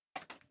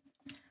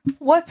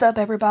What's up,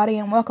 everybody,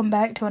 and welcome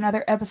back to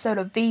another episode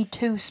of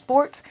V2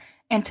 Sports.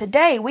 And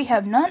today we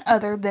have none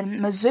other than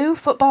Mizzou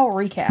football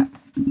recap.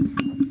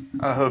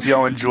 I hope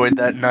y'all enjoyed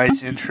that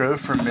nice intro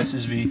from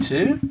Mrs.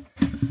 V2.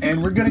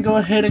 And we're going to go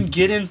ahead and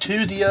get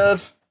into the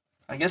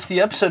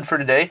episode for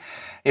today.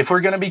 If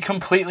we're going to be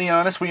completely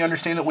honest, we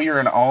understand that we are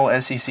an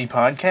all-SEC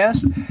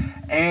podcast,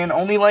 and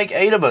only like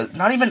 8 of us,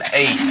 not even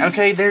 8,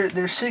 okay?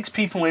 There's 6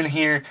 people in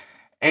here,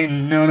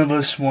 and none of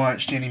us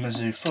watched any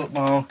Mizzou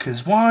football.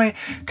 Because why?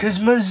 Because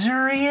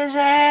Missouri is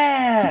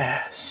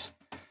ass.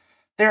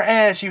 They're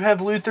ass. You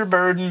have Luther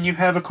Burden. You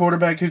have a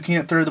quarterback who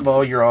can't throw the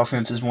ball. Your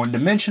offense is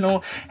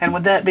one-dimensional. And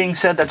with that being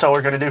said, that's all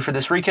we're going to do for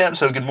this recap.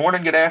 So good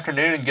morning, good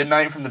afternoon, and good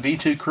night from the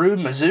V2 crew.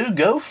 Mizzou,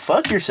 go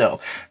fuck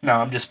yourself. No,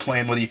 I'm just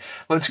playing with you.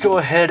 Let's go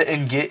ahead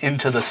and get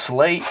into the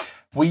slate.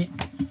 We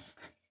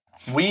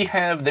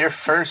have their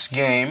first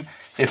game,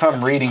 if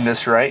I'm reading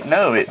this right.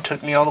 No, it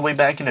took me all the way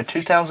back into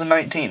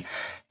 2019.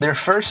 Their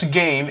first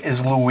game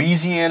is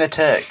Louisiana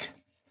Tech,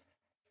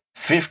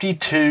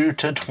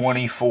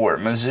 52-24.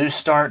 Mizzou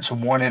starts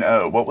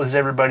 1-0. What was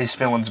everybody's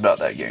feelings about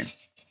that game?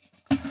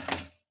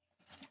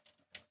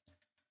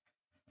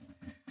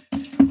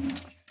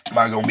 Am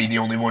I going to be the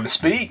only one to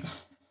speak?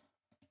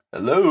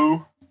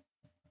 Hello?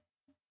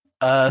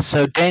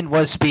 So Dane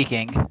was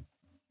speaking.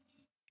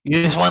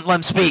 You just won't let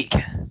him speak.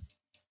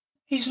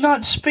 He's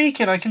not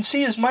speaking. I can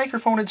see his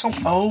microphone. It's on.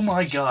 Oh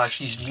my gosh,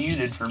 he's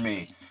muted for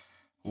me.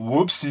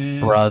 Whoopsie.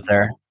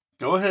 Brother.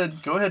 Go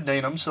ahead,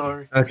 Dane. I'm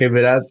sorry. Okay,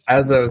 but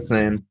as I was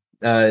saying,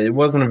 it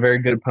wasn't a very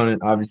good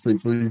opponent. Obviously,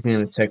 it's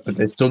Louisiana Tech, but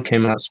they still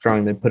came out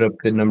strong. They put up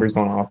good numbers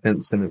on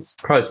offense, and it's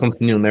probably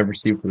something you'll never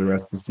see for the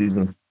rest of the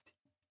season.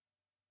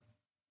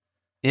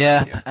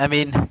 Yeah, I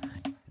mean,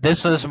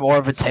 this was more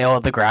of a tail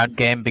of the ground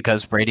game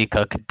because Brady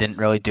Cook didn't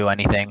really do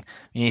anything.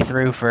 He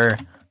threw for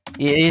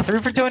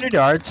 200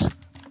 yards,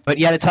 but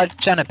he had a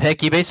touchdown, a pick.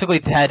 He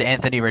basically had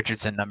Anthony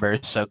Richardson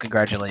numbers, so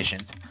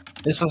congratulations.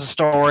 This was a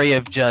story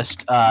of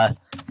just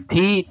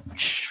Pete,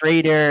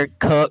 Schrader,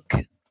 Cook,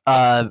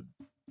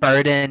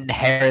 Burden,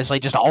 Harris,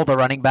 like just all the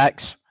running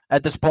backs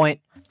at this point,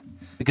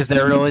 because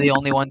they're really the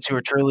only ones who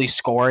are truly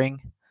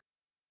scoring.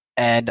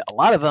 And a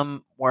lot of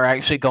them were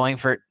actually going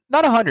for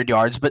not 100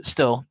 yards, but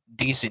still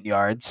decent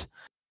yards.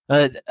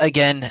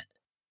 Again,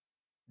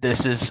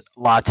 this is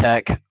La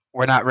Tech.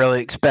 We're not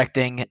really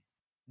expecting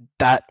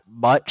that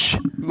much.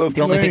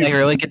 The only thing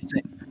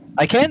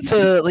I can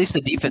say at least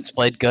the defense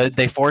played good.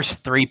 They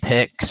forced 3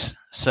 picks,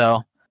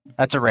 so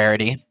that's a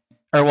rarity.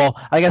 Or, well,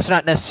 I guess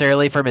not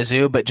necessarily for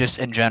Mizzou, but just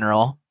in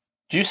general.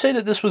 Did you say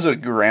that this was a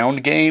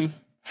ground game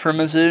for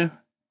Mizzou?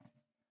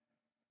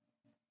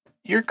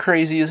 You're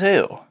crazy as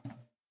hell.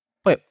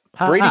 Wait,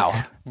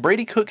 how?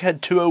 Brady Cook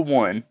had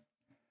 201,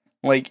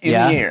 in the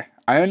air.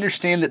 I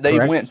understand that they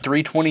went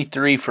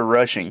 323 for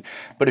rushing,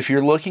 but if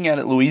you're looking at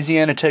it,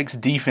 Louisiana Tech's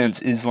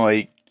defense is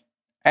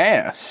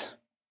ass.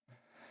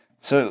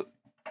 So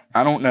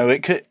I don't know.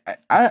 It could.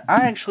 I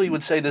actually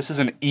would say this is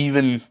an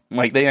even.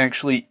 They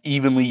actually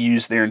evenly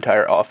used their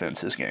entire offense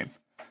this game.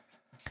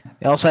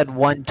 They also had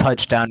 1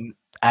 touchdown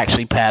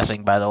actually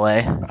passing, by the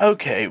way.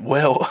 Okay,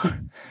 well,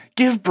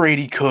 give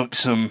Brady Cook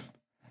some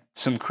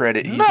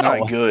credit. He's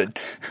not good.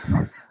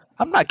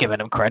 I'm not giving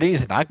him credit.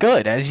 He's not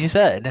good, as you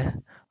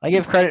said. I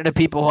give credit to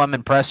people who I'm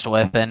impressed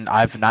with, and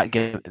I've not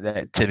given.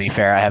 To be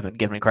fair, I haven't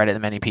given credit to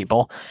many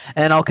people,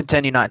 and I'll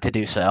continue not to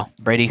do so.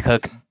 Brady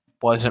Cook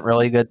wasn't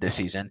really good this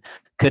season.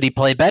 Could he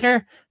play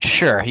better?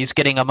 Sure. He's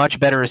getting a much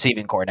better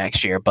receiving core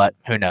next year, but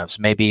who knows?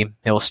 Maybe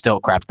he'll still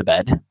crap the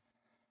bed.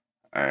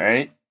 All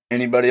right.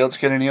 Anybody else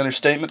got any other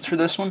statements for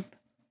this one?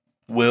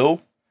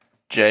 Will?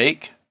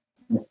 Jake?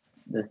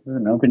 This is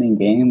an opening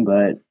game,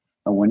 but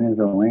a win is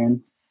a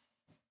win.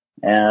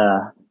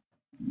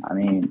 I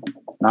mean,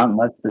 not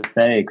much to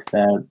say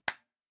except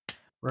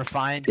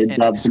refined good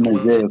job to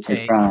Mizzou for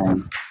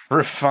trying.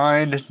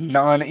 Refined,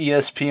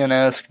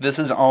 non-ESPN-esque. This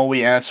is all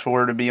we asked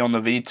for to be on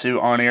the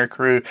V2 on-air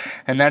crew,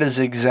 and that is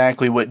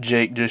exactly what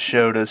Jake just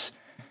showed us.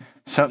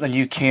 Something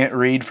you can't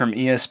read from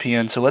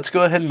ESPN. So let's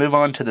go ahead and move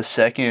on to the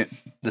second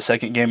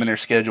game in their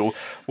schedule,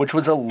 which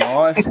was a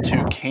loss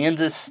to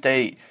Kansas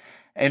State.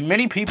 And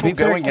many people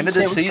going into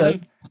this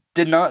season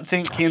did not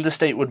think Kansas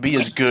State would be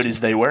as good as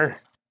they were.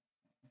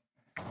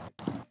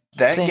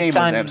 That game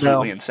was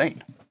absolutely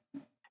insane.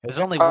 It was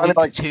only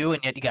 1-2,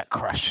 and yet you got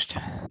crushed.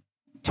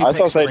 I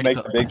thought they'd make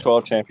the Big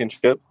 12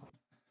 championship.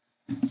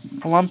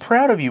 Well, I'm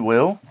proud of you,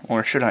 Will.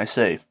 Or should I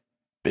say,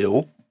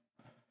 Bill?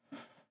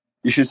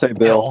 You should say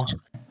Bill.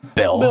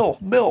 Bill.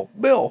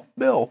 Bill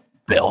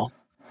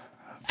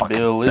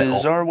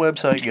Is our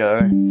website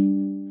guy.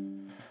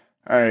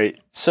 Alright,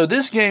 so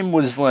this game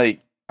was I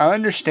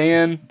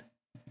understand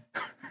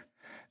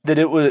that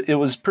it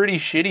was pretty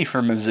shitty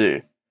for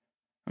Mizzou.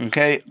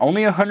 Okay,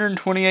 only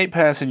 128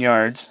 passing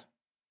yards,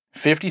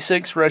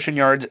 56 rushing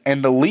yards,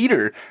 and the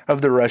leader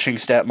of the rushing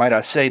stat, might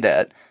I say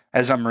that,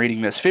 as I'm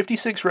reading this,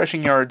 56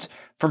 rushing yards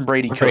from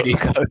Brady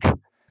Cook.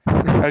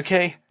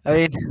 Okay? I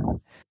mean,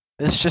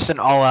 it's just an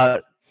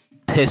all-out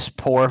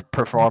piss-poor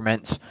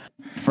performance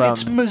from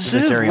It's Mizzou.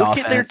 Missouri Look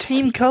offense. at their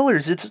team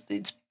colors. It's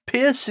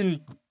piss and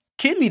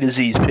kidney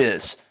disease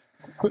piss.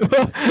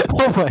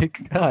 Oh my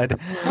god!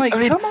 Like, I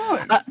mean, come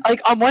on.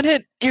 like on one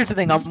hand, here's the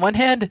thing. On one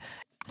hand,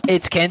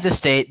 it's Kansas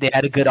State. They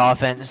had a good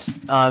offense.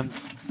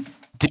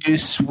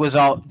 Deuce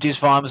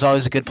Vaughn was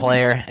always a good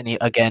player, and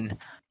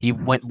he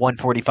went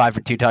 145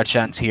 for 2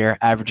 touchdowns here,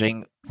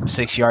 averaging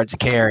 6 yards a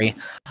carry.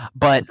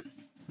 But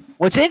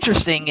what's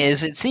interesting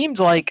is it seemed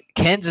like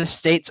Kansas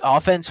State's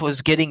offense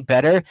was getting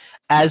better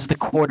as the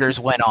quarters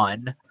went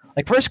on.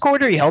 Like first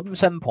quarter, you held them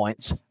 7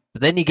 points,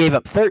 but then you gave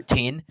up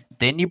 13.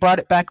 Then you brought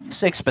it back to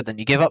 6, but then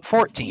you gave up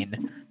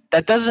 14.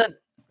 That doesn't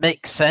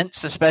make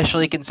sense,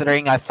 especially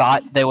considering I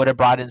thought they would have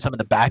brought in some of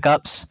the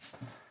backups.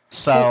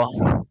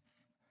 So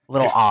a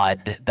little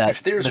odd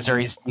that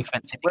Missouri's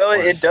defense. Well,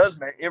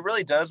 it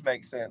really does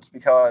make sense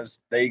because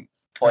they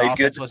played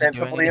good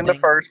defensively in the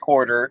first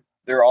quarter.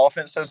 Their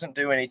offense doesn't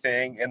do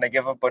anything, and they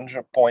give up a bunch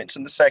of points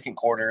in the second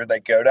quarter. They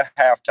go to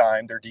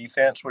halftime. Their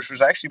defense, which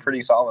was actually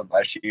pretty solid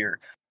last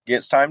year,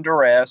 gets time to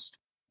rest.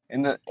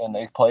 And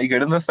they play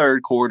good in the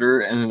third quarter,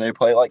 and then they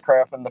play like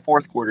crap in the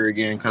fourth quarter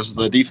again because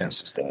the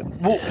defense is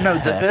dead. Well, no,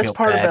 the best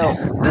part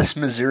about this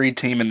Missouri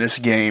team in this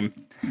game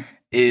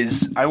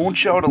is I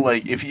want y'all to,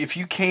 like, if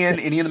you can,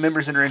 any of the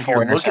members that are in here,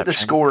 look at the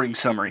scoring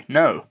summary.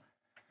 No.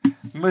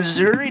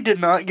 Missouri did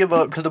not give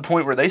up to the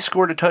point where they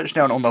scored a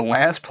touchdown on the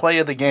last play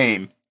of the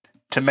game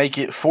to make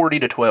it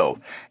 40-12.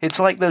 It's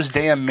like those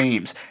damn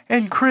memes.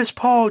 And Chris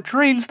Paul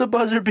drains the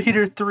buzzer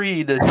beater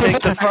 3 to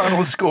take the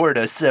final score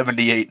to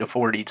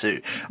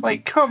 78-42.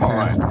 Like, come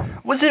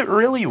on. Was it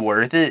really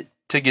worth it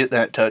to get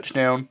that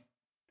touchdown?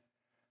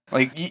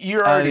 Like,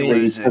 you're already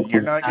losing.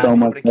 You're not going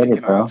to be able to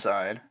kick it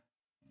outside.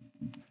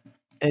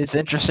 It's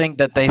interesting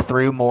that they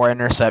threw more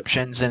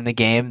interceptions in the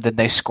game than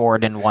they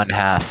scored in one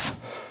half.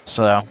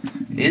 So,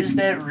 is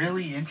that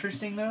really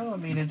interesting though? I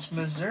mean, it's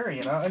Missouri,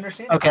 and I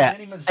understand.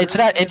 Okay, it's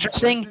not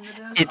interesting.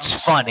 It's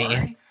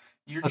funny.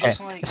 Okay,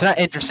 it's not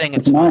interesting.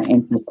 It's not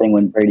interesting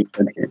when Brady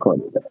cooks your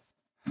quarterback.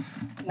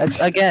 That's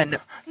again,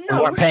 we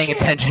weren't paying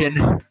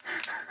attention.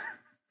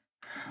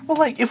 Well,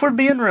 like if we're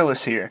being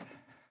realists here,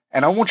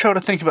 and I want y'all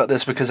to think about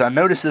this because I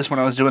noticed this when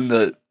I was doing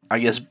the, I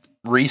guess,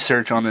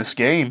 research on this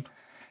game.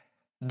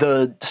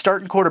 The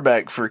starting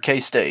quarterback for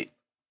K-State,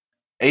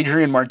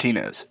 Adrian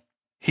Martinez.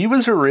 He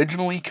was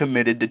originally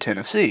committed to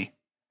Tennessee.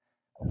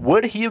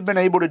 Would he have been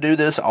able to do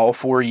this all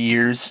 4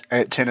 years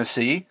at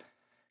Tennessee,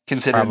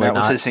 considering that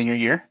was his senior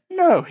year?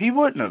 No, he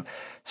wouldn't have.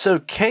 So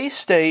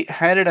K-State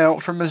had it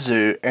out for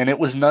Mizzou, and it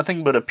was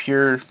nothing but a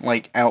pure,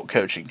 like,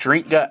 out-coaching.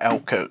 Drink got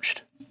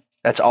out-coached.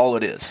 That's all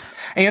it is.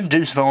 And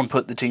Deuce Vaughn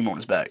put the team on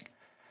his back.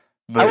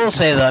 But I will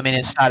say, though, I mean,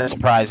 it's not a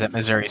surprise that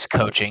Missouri's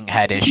coaching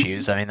had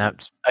issues. I mean,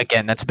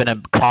 that's been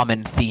a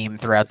common theme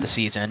throughout the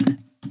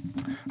season.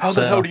 How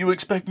the hell do you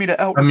expect me to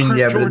out-recruit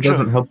Georgia? But it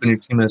doesn't help when your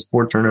team has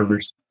 4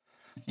 turnovers.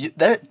 Yeah,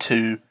 that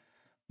too.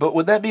 But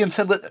with that being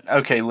said,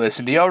 okay,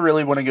 listen, do y'all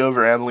really want to go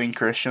over Abilene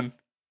Christian?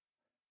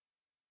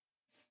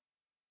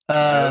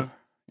 Yeah.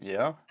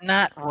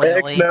 Not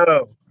really. Heck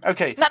no.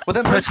 Okay, not well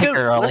then let's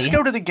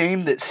go to the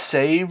game that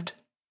saved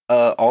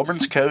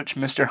Auburn's coach,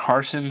 Mr.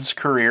 Harson's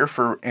career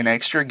for an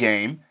extra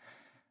game.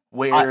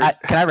 Where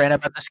can I rant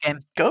about this game?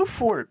 Go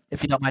for it,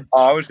 if you don't mind.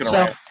 I was going to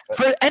rant.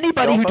 For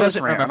anybody who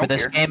doesn't remember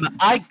this game,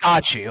 I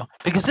got you.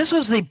 Because this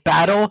was the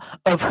battle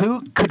of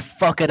who could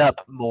fuck it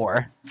up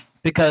more.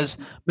 Because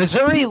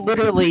Missouri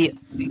literally,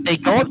 they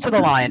go up to the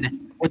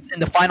line in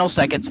the final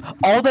seconds.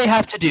 All they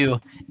have to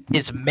do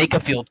is make a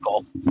field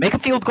goal. Make a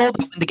field goal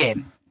to win the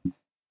game.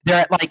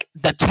 They're at like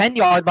the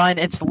 10-yard line.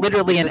 It's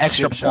literally an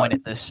extra point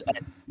at this.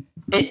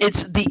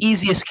 It's the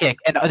easiest kick.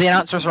 And the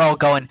announcers are all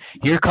going,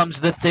 here comes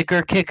the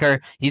thicker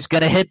kicker. He's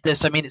going to hit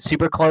this. I mean, it's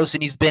super close,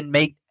 and he's been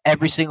made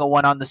every single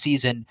one on the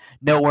season.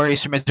 No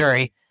worries for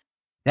Missouri.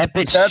 That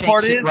bitch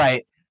shanks it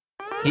right.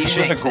 He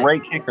was a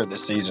great kicker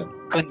this season.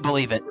 Couldn't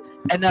believe it.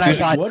 And then I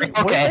thought,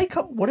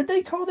 what did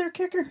they call their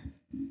kicker?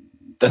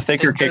 The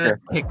thicker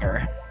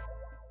kicker.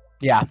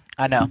 Yeah,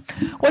 I know.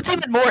 What's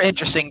even more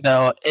interesting,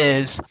 though,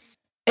 is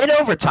in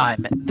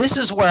overtime, this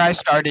is where I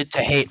started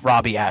to hate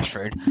Robbie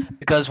Ashford.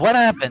 Because what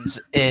happens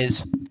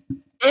is,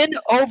 in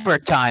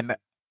overtime,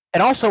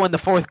 and also in the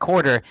fourth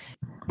quarter,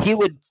 he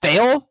would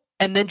fail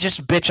and then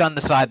just bitch on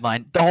the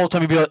sideline. The whole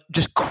time he'd be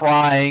just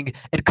crying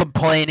and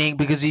complaining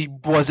because he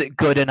wasn't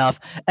good enough.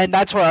 And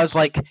that's where I was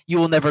like, you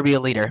will never be a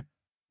leader.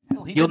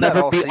 You'll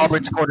never be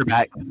Auburn's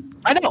quarterback.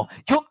 I know.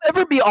 You'll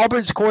never be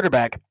Auburn's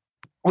quarterback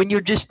when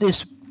you're just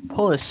this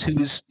puss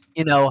who's,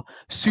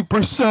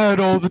 super sad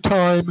all the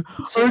time.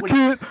 I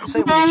can't.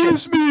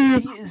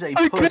 He is a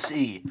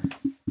pussy.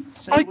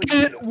 I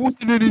can't win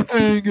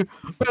anything.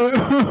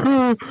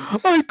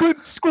 I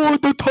couldn't score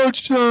the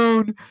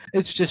touchdown.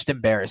 It's just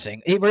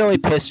embarrassing. It really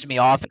pissed me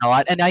off a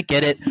lot. And I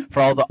get it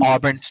for all the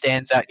Auburn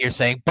stands out here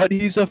saying, but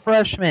he's a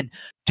freshman.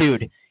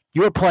 Dude,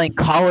 you were playing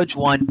College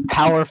 1,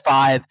 Power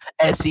 5,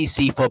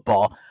 SEC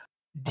football.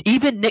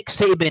 Even Nick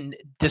Saban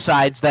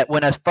decides that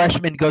when a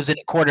freshman goes in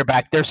at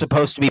quarterback, they're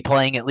supposed to be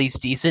playing at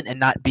least decent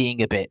and not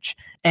being a bitch.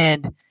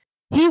 And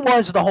he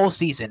was the whole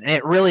season, and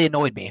it really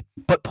annoyed me.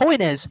 But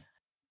point is,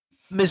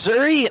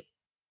 Missouri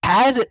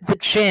had the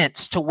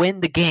chance to win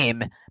the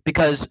game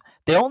because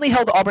They only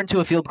held Auburn to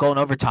a field goal in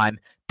overtime.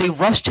 They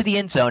rushed to the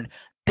end zone.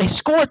 They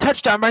score a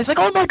touchdown. Brian's like,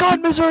 oh my God,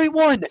 Missouri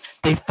won.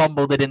 They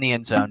fumbled it in the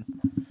end zone.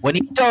 When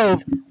he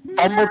dove,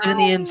 fumbled it in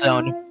the end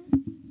zone.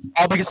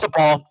 Auburn gets the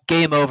ball.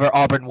 Game over.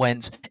 Auburn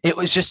wins. It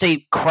was just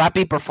a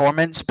crappy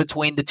performance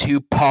between the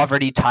two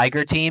poverty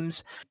Tiger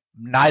teams,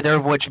 neither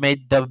of which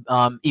made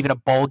the even a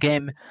bowl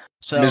game.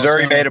 So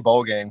Missouri made a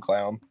bowl game,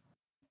 clown.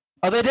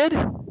 Oh, they did?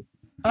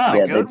 Oh,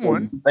 Yeah, Good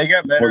one. They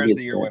got better as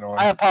the year went on.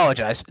 I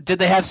apologize. Did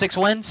they have 6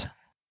 wins?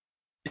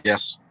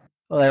 Yes.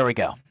 Well, there we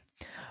go.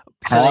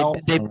 So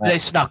they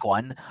snuck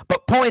one.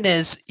 But point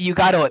is, you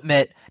got to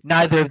admit,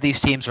 neither of these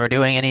teams were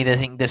doing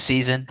anything this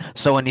season.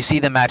 So when you see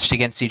them matched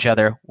against each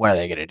other, what are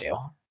they going to do?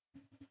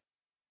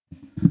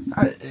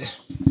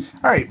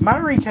 All right, my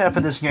recap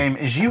of this game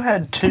is you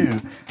had 2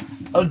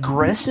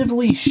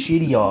 aggressively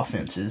shitty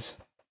offenses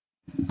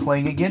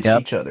playing against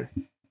each other.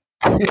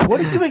 What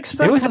did you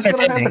expect was going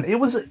to happen? It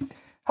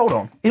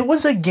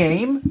was a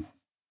game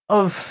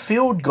of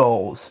field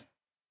goals.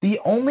 The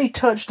only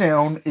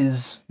touchdown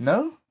is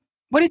no?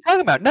 What are you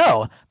talking about?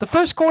 No. The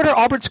first quarter,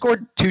 Auburn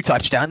scored 2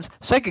 touchdowns.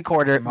 Second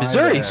quarter,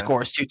 Missouri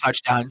scores 2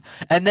 touchdowns.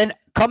 And then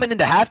coming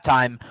into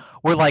halftime,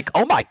 we're like,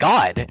 oh my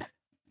God,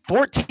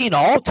 14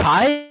 all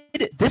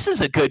tied? This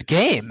is a good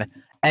game.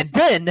 And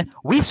then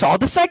we saw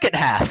the second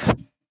half.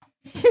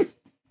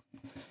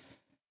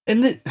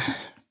 And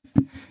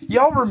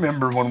y'all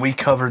remember when we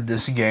covered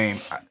this game?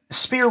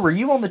 Spear, were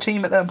you on the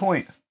team at that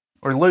point?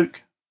 Or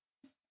Luke?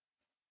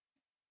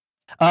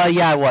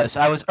 Yeah, I was.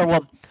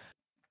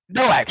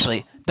 No,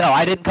 actually. No,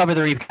 I didn't cover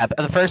the recap.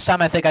 The first time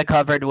I think I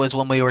covered was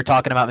when we were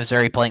talking about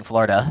Missouri playing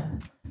Florida.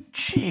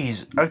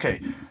 Jeez.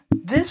 Okay.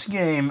 This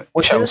game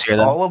Wish I was pissed here,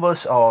 though. all of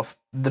us off,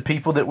 the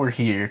people that were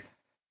here.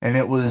 And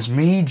it was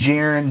me,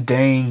 Jaron,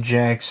 Dane,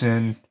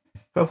 Jackson,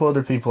 a couple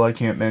other people I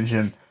can't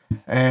mention.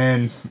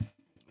 And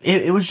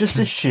it was just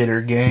a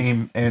shitter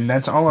game, and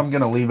that's all I'm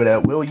going to leave it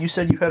at. Will, you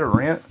said you had a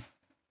rant?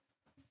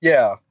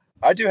 Yeah,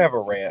 I do have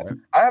a rant.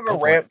 I have a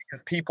rant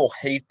because people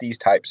hate these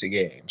types of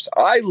games.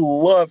 I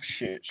love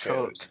shit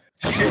shows.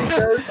 Shit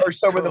shows are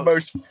some of the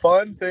most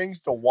fun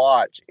things to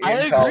watch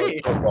in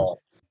college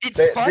football. It's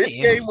funny. This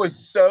game was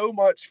so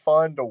much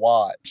fun to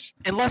watch.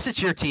 Unless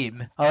it's your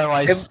team.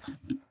 Otherwise,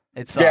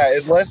 it sucks. Yeah,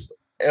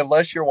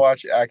 unless you're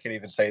watching, I can't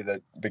even say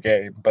the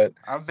game, but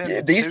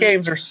these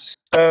games are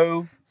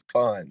so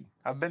fun.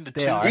 I've been to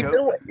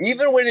 2.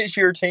 Even when it's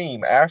your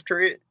team, after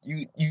it,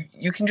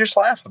 you can just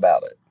laugh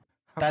about it.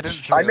 That is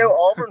true. I know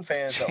Auburn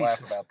fans that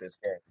laugh about this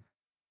game.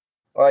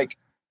 Like,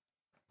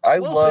 I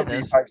love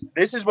these types.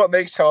 This is what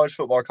makes college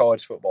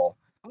football.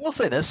 We'll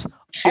say this.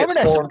 Auburn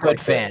has some good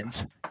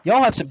fans.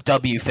 Y'all have some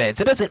W fans.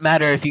 It doesn't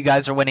matter if you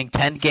guys are winning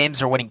 10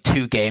 games or winning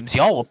 2 games.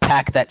 Y'all will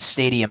pack that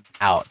stadium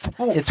out.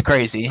 It's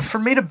crazy. For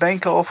me to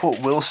bank off what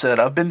Will said,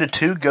 I've been to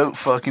 2 goat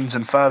fuckings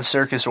and 5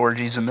 circus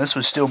orgies, and this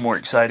was still more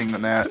exciting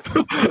than that.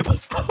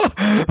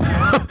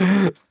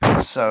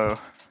 So,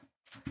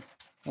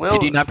 Will,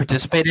 did you not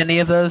participate in any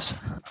of those?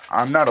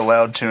 I'm not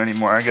allowed to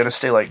anymore. I gotta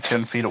stay like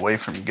 10 feet away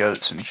from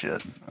goats and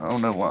shit. I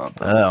don't know why.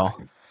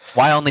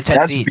 Why only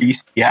 10 feet? That's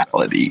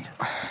bestiality.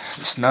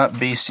 It's not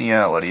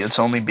bestiality. It's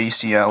only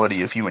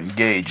bestiality if you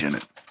engage in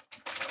it.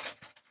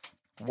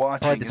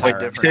 Watching is a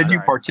different Did you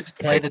kind.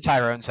 participate? Play the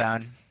Tyrone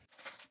sound.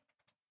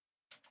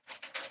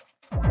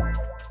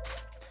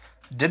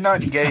 Did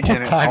not engage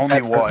in it,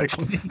 only watched.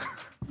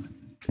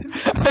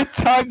 I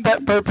timed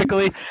that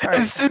perfectly.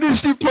 Right. As soon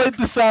as you played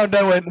the sound,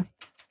 I went...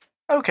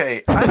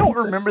 Okay, I don't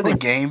remember the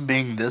game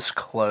being this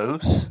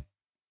close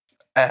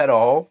at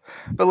all,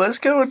 but let's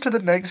go into the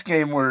next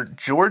game where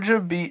Georgia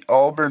beat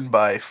Auburn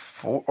by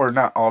 4, or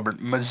not Auburn,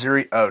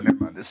 Missouri. Oh, never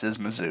mind, this is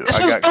Mizzou. This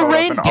was the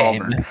rain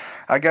game. Auburn.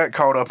 I got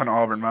caught up in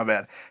Auburn, my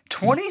bad.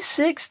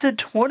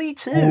 26-22.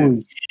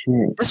 Holy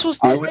shit. This was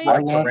the I would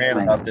like to rant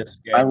about this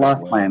game. I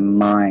lost my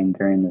mind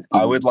during this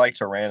game. I would like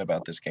to rant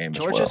about this game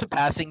Georgia's as a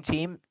passing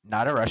team,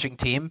 not a rushing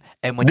team.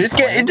 And when this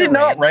game, it did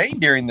not rain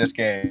during this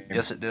game.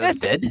 Yes, it did. It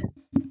did.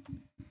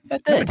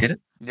 It No, did. it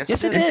didn't. Yes,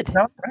 Yes, it it did. It did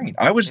not rain.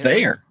 I was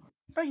there.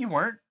 No, you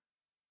weren't.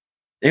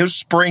 It was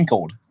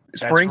sprinkled.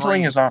 That's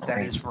Sprinkling rain. is not That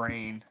rain. is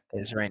rain.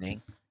 It's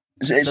raining.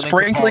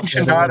 Sprinkling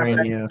should not rain,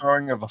 affect yeah. the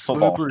throwing of a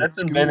football. Slippery, That's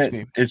a goosey.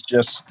 minute. It's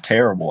just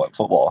terrible at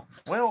football.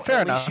 Well, Fair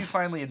at least enough. you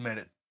finally admit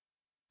it.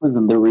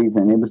 Wasn't the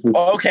reason. It was just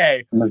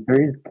Okay,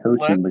 Missouri's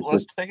coaching was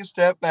let's just take a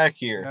step back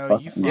here. No,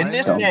 you In finally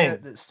this admit game-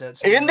 that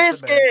Stetson in was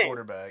this the bad game,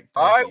 quarterback.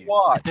 I Thank you. If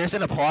watched. there's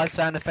an applause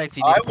sound effect,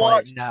 you need I to play it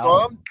watched now.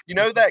 from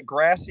that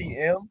grassy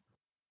M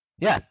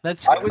Yeah,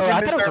 that's. I was in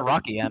I thought it was a Missouri.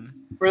 Rocky M.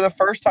 for the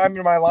first time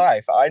in my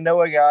life. I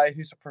know a guy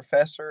who's a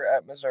professor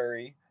at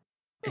Missouri.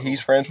 He's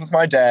friends with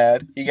my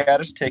dad. He got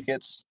us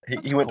tickets.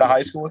 He went to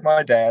high school with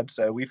my dad,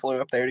 so we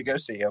flew up there to go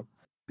see him.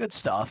 Good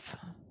stuff.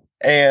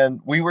 And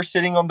we were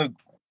sitting on the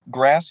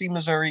grassy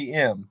Missouri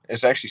M.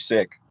 It's actually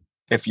sick.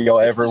 If y'all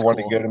ever want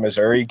to go to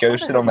Missouri, go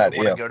sit on that I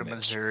want M. to go to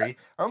Missouri.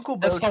 Uncle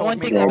Bo That's the told one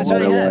me thing that all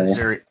Missouri about has.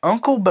 Missouri.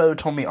 Uncle Bo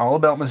told me all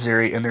about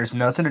Missouri, and there's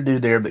nothing to do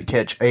there but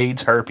catch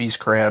AIDS, herpes,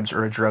 crabs,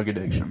 or a drug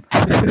addiction.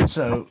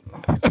 So,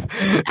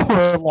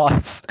 We're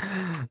lost.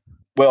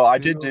 Well, I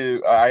did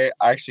do. I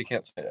actually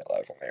can't say that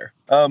live on air.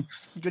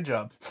 Good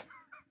job.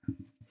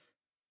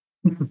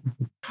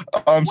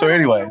 So,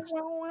 anyways,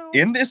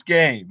 in this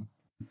game,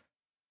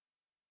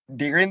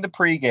 during the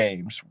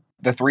pre-games,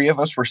 the three of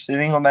us were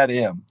sitting on that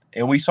M,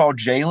 and we saw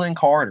Jalen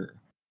Carter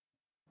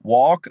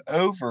walk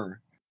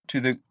over to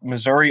the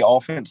Missouri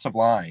offensive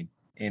line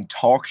and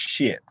talk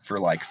shit for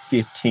like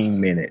 15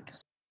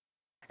 minutes.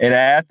 And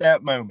at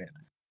that moment,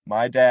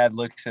 my dad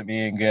looks at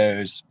me and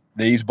goes,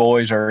 "These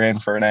boys are in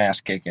for an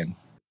ass kicking."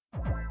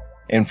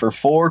 And for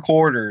 4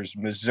 quarters,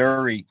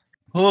 Missouri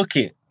hook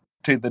it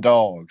to the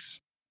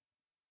Dogs.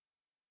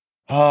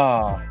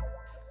 What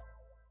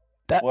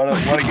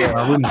a game.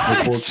 I wouldn't say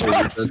 4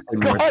 quarters. That's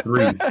more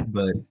 3,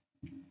 but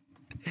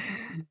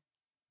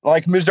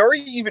like Missouri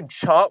even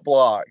chop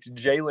blocked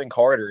Jalen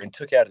Carter and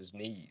took out his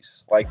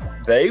knees. Like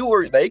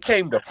they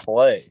came to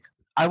play.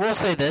 I will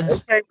say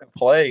this. They came to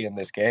play in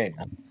this game.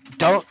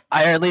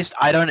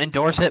 I don't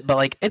endorse it, but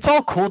like it's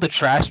all cool to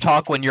trash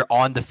talk when you're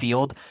on the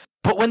field.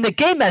 But when the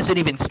game hasn't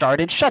even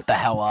started, shut the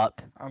hell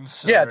up. I'm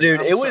sorry. Yeah,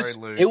 dude,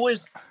 Luke. it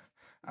was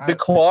the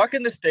clock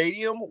in the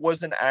stadium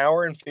was an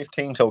hour and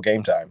 15 till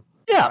game time.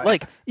 Yeah,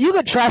 like you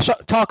can trash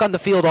talk on the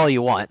field all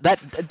you want.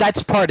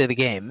 That's part of the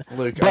game.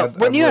 Luke, but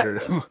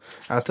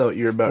I thought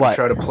you were about to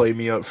try to play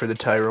me up for the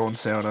Tyrone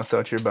sound. I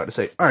thought you were about to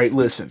say, "All right,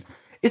 listen,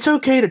 it's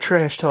okay to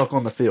trash talk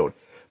on the field,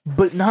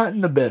 but not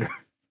in the better."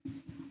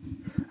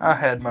 I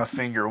had my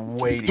finger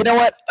waiting. You know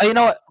what?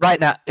 Right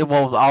now,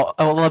 we'll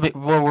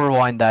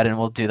rewind that and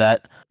we'll do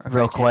that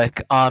real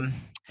quick.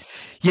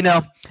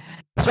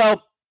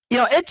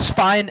 It's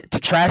fine to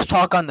trash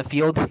talk on the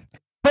field,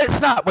 but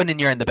it's not when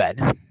you're in the bed.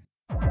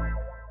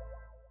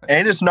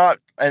 And it's not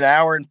an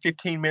hour and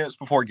 15 minutes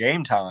before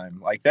game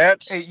time. Like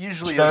that's it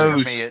usually is for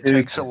me. It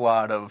takes a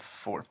lot of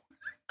for.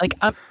 Like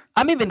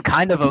I'm even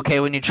kind of okay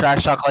when you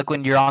trash talk, like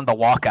when you're on the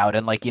walkout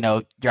and like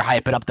you're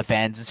hyping up the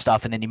fans and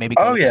stuff, and then you maybe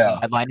go to the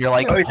sideline, you're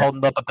like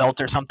holding up a belt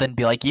or something,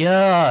 be like,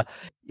 yeah,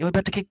 you're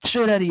about to kick the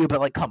shit out of you, but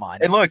like, come on.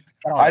 And look,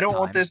 I don't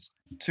want this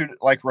to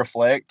like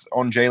reflect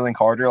on Jalen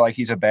Carter like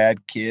he's a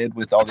bad kid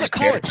with all these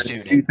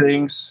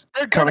things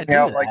coming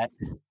out.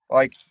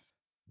 Like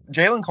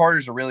Jalen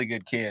Carter's a really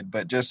good kid,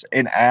 but just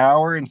an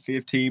hour and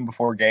 15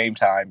 before game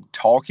time,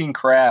 talking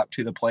crap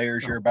to the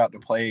players you're about to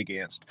play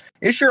against.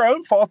 It's your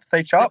own fault that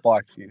they chop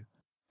blocked you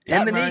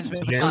in the knees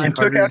and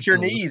took out your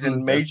knees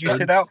and made you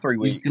sit out 3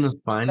 weeks. He's going to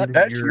find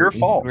that's your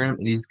fault. Instagram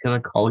and he's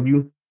going to call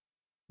you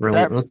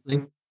relentlessly,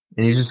 and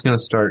he's just going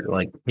to start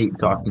like hate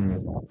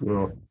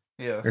talking.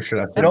 Yeah. Or should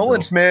I say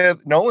Nolan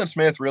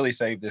Smith really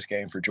saved this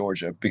game for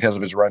Georgia because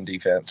of his run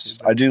defense.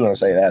 I do want to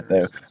say that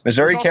though.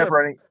 Missouri kept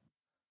running.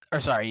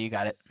 Or sorry, you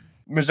got it.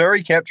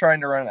 Missouri kept trying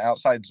to run an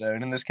outside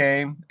zone in this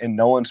game, and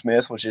Nolan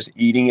Smith was just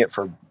eating it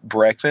for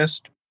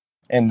breakfast.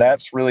 And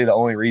that's really the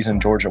only reason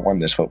Georgia won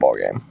this football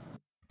game.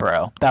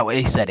 Bro, that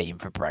way he said eating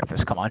for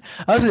breakfast. Come on.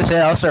 I was going to say,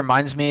 it also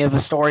reminds me of a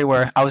story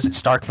where I was at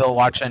Starkville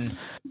watching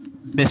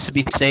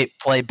Mississippi State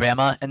play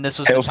Bama, and this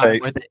was the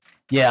time where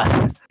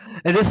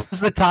and this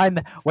is the time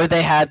where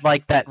they had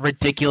like that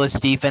ridiculous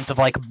defense of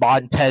like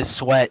Montez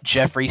Sweat,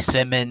 Jeffrey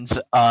Simmons,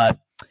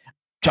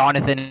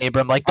 Jonathan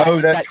Abram, like that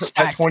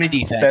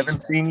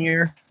 2017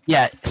 year?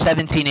 Yeah,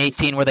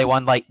 17-18, where they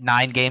won like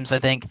 9 games, I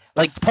think.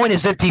 Like, the point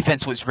is their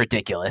defense was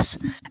ridiculous.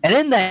 And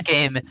in that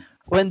game,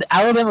 when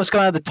Alabama was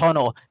going out of the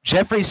tunnel,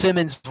 Jeffrey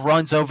Simmons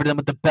runs over to them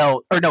with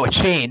a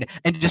chain,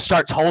 and just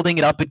starts holding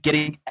it up and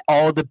getting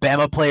all the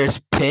Bama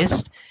players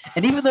pissed.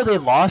 And even though they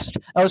lost,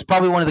 that was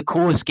probably one of the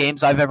coolest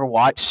games I've ever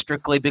watched,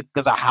 strictly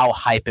because of how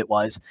hype it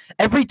was.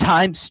 Every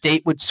time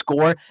State would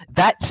score,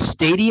 that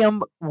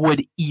stadium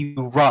would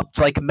erupt.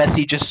 Like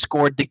Messi just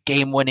scored the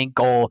game-winning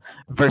goal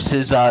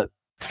versus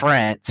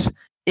France.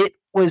 It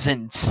was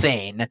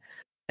insane.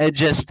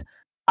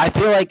 I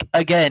feel like,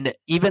 again,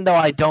 even though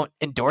I don't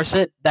endorse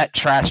it, that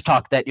trash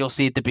talk that you'll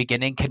see at the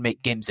beginning can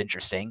make games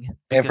interesting.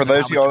 And for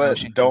those of y'all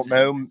that don't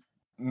know,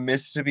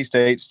 Mississippi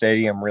State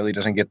Stadium really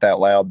doesn't get that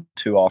loud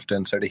too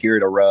often, so to hear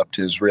it erupt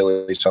is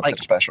really something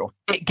special.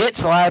 It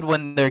gets loud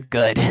when they're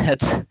good.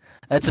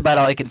 That's about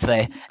all I can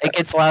say. It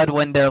gets loud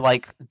when they're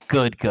like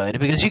good,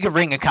 because you can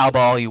ring a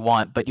cowbell all you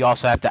want, but you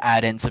also have to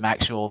add in some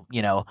actual,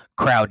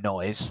 crowd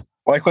noise.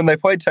 Like when they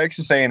played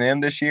Texas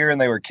A&M this year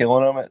and they were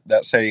killing them,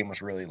 that stadium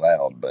was really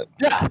loud. But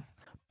yeah,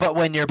 but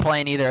when you're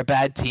playing either a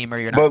bad team or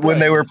you're not. But when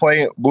they were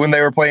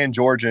playing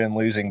Georgia and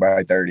losing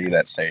by 30,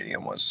 that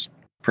stadium was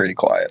pretty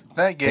quiet.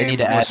 That game they need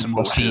to add some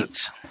more bullshit.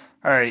 seats.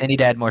 All right, they need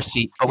to add more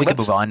seats. But we can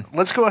move on.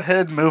 Let's go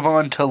ahead and move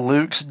on to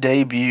Luke's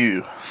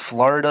debut: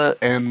 Florida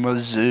and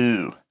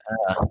Mizzou.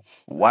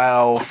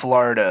 Wow,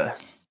 Florida.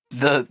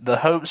 The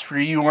hopes for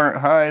you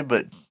weren't high,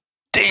 but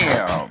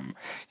damn,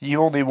 you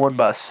only won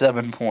by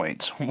 7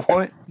 points.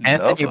 What?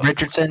 Anthony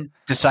Richardson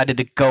decided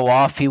to go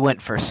off. He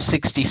went for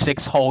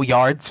 66 whole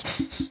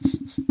yards,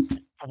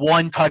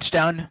 1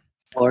 touchdown,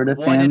 Florida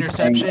 1 fans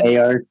interception. AR is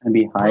going to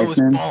be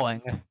Heisman.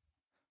 Balling.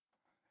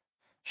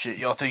 Shit,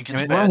 y'all think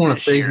it's I bad want to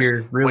this say year?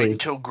 here, really. Wait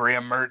until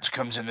Graham Mertz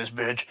comes in this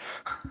bitch.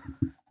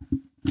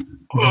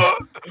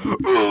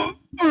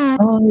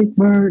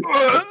 Iceberg.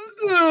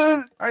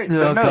 All right,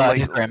 but no,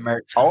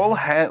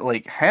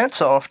 God,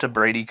 hats off to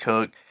Brady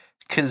Cook,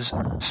 because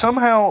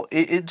somehow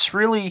it's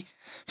really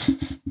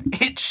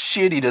it's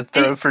shitty to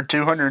throw for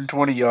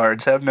 220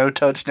 yards, have no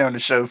touchdown to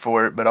show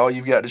for it, but all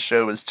you've got to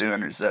show is 2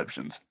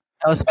 interceptions.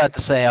 I was about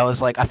to say, I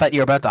thought you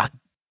were about to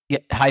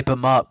hype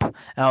him up, and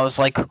I was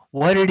like,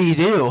 what did he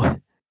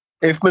do?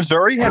 If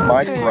Missouri had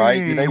Mike Wright,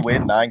 do they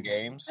win 9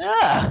 games?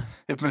 Yeah.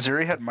 If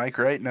Missouri had Mike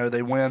Wright, no,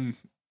 they win.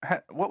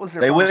 What was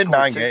their? They win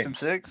 9 6 games. and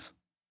 6.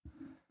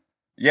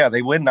 Yeah,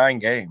 they win 9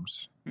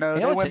 games. No,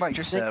 they win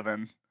like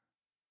 7.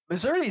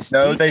 Missouri's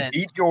no, defense. they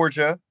beat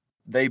Georgia.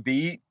 They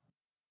beat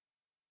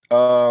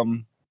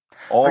Auburn.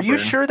 Are you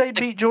sure they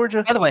beat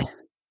Georgia? By the way,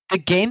 the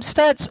game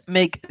stats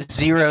make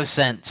 0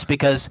 sense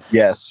because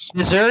Yes,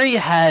 Missouri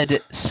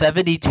had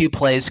 72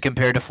 plays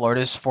compared to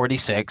Florida's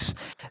 46.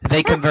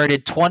 They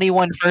converted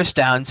 21 first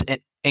downs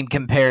in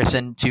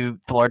comparison to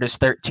Florida's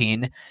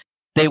 13.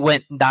 They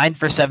went 9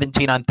 for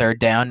 17 on third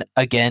down,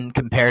 again,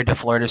 compared to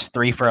Florida's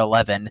 3 for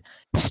 11.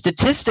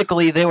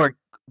 Statistically, they were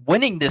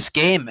winning this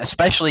game,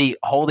 especially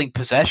holding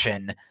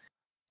possession,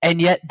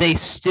 and yet they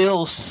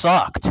still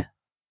sucked.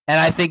 And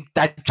I think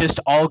that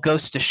just all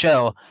goes to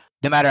show,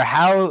 no matter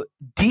how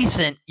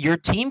decent your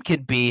team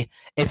can be,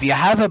 if you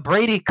have a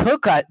Brady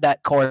Cook at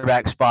that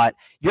quarterback spot,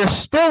 you're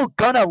still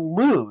going to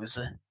lose.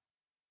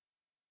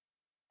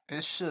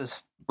 It's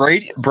just...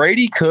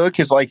 Brady Cook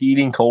is like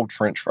eating cold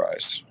French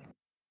fries.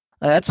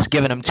 That's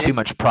giving him too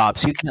much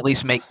props. You can at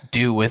least make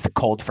do with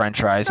cold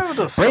French fries. No,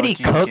 the Brady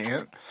fuck Cook, you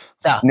can't.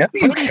 No,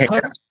 you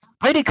can't.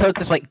 Brady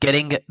Cook is like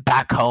getting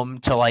back home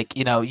to, like,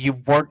 you know, you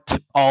worked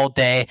all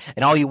day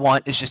and all you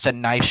want is just a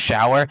nice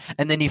shower,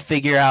 and then you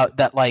figure out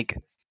that, like,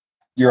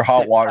 your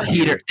hot water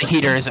the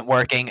heater isn't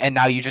working, and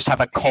now you just have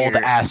a cold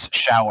ass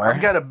shower.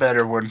 I've got a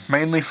better one,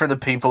 mainly for the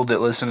people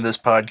that listen to this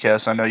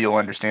podcast. I know you'll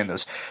understand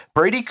this.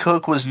 Brady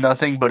Cook was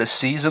nothing but a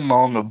season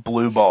long of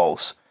blue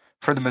balls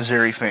for the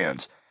Missouri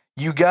fans.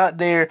 You got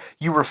there,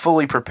 you were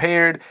fully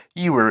prepared,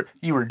 you were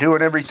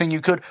doing everything you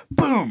could.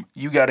 Boom,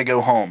 you got to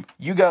go home.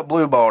 You got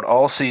blue balled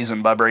all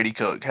season by Brady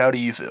Cook. How do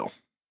you feel?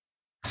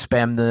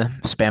 Spam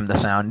the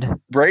sound.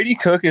 Brady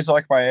Cook is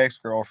like my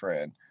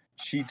ex-girlfriend.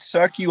 She'd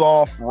suck you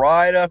off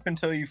right up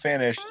until you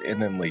finished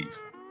and then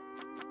leave.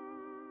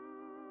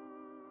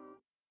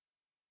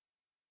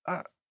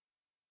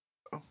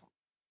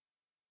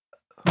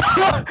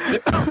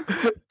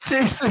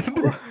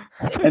 Jason.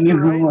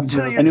 Anyone want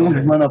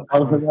to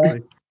follow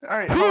that? All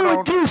right, Who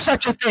would do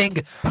such a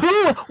thing?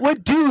 Who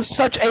would do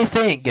such a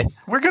thing?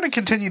 We're going to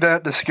continue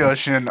that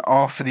discussion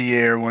off the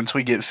air once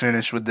we get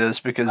finished with this,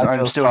 because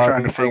I'm still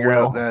trying to figure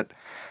out that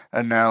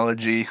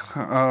analogy.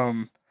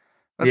 Yeah,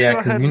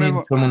 because you need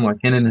someone like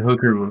Hendon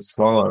Hooker with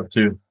Swallow,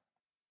 too.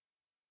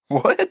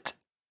 What?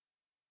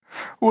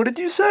 What did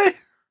you say?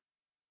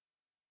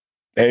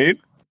 Dave?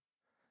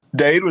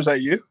 Dave, was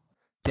that you?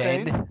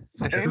 Dane,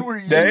 were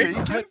you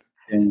Dane?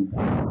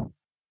 speaking?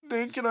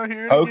 Dane, can I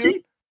hear it Hokey?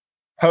 again?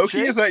 Hokey,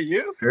 Jake? is that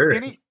you? Sure.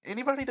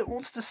 Anybody that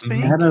wants to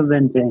speak? Better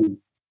than Dane.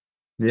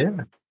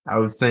 Yeah. I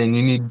was saying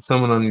you need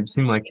someone on your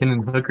team like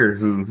Hendon Hooker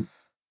who,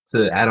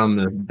 to add on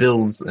the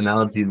Bills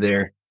analogy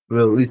there,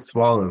 will at least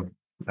swallow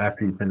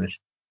after you finish.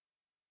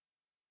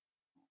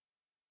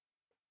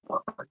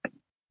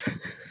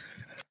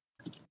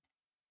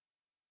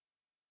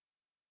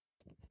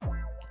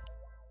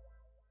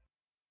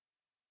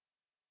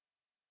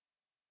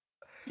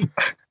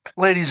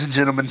 Ladies and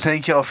gentlemen,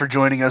 thank y'all for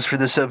joining us for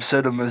this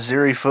episode of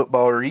Missouri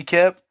Football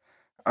Recap.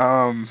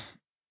 Yeah,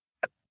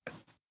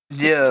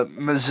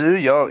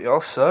 Mizzou,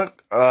 y'all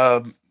suck.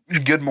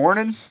 Good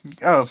morning.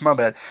 Oh, my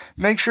bad.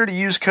 Make sure to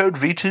use code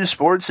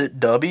V2Sports at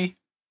Dubby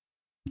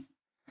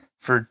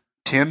for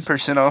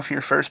 10% off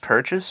your first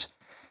purchase.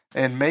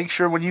 And make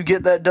sure when you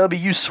get that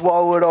W, you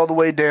swallow it all the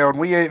way down.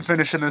 We ain't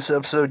finishing this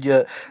episode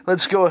yet.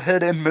 Let's go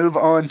ahead and move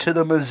on to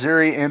the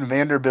Missouri and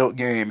Vanderbilt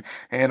game.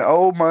 And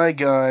oh my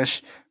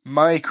gosh,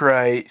 Mike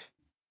Wright,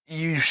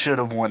 you should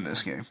have won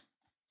this game.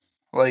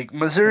 Like,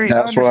 Missouri...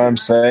 That's what I'm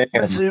saying.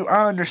 Mizzou,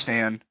 I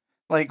understand.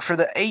 Like, for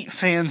the 8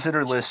 fans that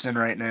are listening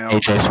right now...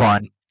 AJ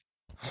Swan.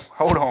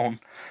 Hold on.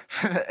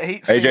 For the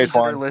 8 AJ fans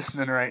Swan. that are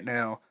listening right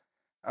now...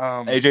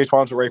 AJ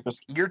Swan's a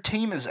rapist. Your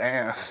team is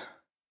ass.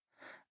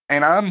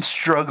 And I'm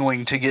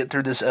struggling to get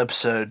through this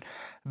episode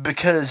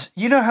because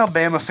you know how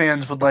Bama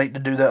fans would like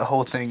to do that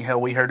whole thing, hell,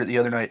 we heard it the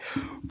other night.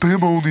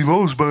 Bama only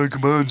lost by a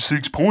combined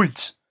 6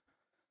 points.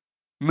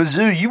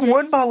 Mizzou, you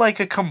won by like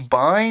a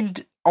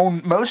combined,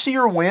 on most of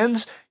your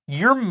wins,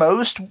 your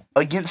most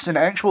against an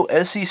actual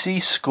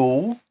SEC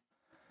school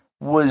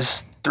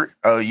was 3.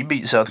 Oh, you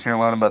beat South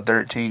Carolina by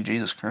 13,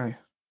 Jesus Christ.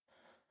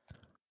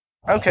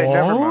 Okay,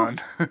 never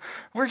mind.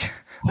 Let's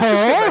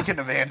just get back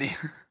into Vandy.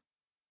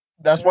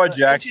 That's why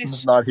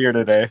Jackson's not here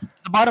today.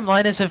 The bottom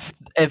line is if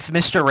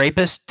Mr.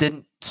 Rapist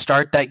didn't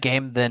start that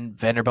game, then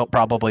Vanderbilt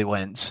probably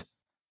wins.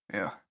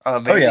 Yeah.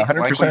 Vandy, 100%.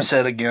 like we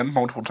said again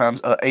multiple times,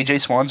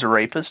 AJ Swan's a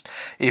rapist.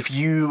 If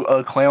you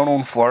clown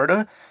on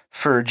Florida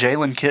for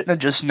Jalen Kitna,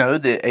 just know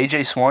that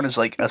AJ Swan is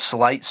like a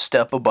slight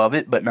step above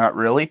it, but not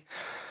really.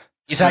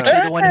 He's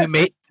actually the one who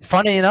made.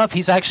 Funny enough,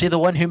 he's actually the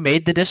one who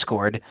made the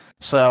Discord.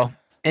 So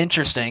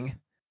interesting.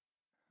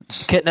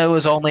 Kitna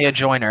was only a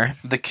joiner.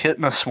 The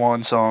Kitna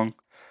Swan song.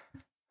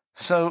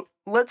 So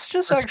let's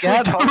just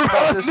actually talk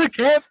about this. The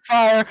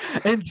campfire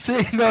and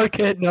sing the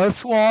Kitna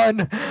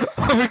Swan.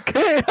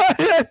 Okay.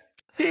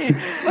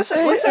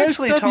 Let's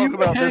actually talk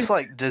about this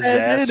like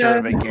disaster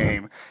of a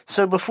game.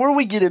 So before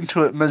we get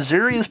into it,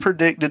 Missouri is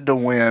predicted to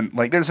win.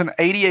 Like there's an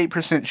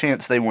 88%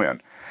 chance they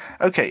win.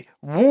 Okay,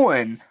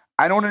 one,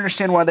 I don't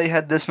understand why they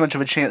had this much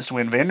of a chance to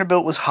win.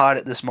 Vanderbilt was hot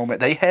at this moment.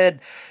 They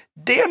had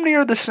damn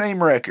near the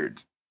same record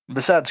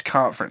besides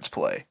conference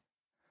play.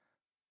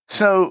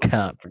 So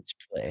conference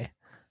play.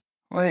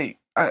 Like,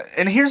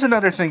 and here's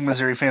another thing,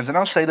 Missouri fans, and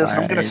I'll say this, and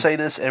I'm going to say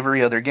this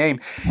every other game.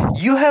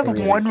 You have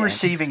one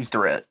receiving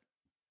threat,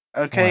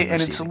 okay,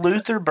 and it's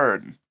Luther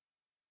Burden.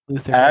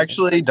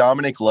 Actually,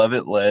 Dominic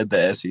Lovett led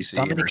the SEC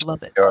in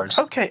yards.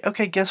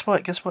 Okay, guess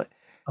what?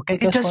 Okay,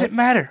 it doesn't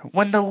matter.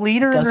 When the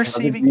leader in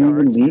receiving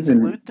yards is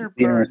Luther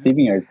Burden,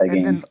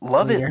 and then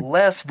Lovett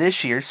left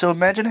this year, so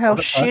imagine how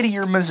shitty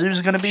your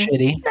Mizzou's going to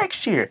be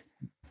next year.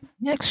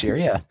 Next year,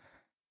 yeah.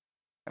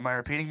 Am I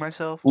repeating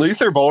myself?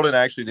 Luther Bolden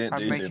actually didn't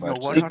do making too much.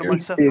 A what out of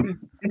myself?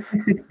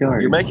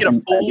 You're making a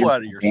fool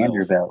out of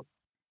yourself.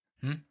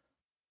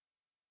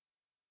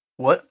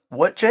 Vanderbilt.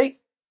 What,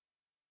 Jake?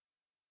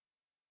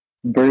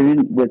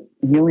 Burden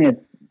he only had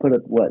put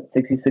up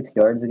 66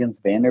 yards against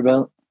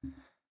Vanderbilt.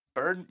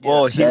 Burden.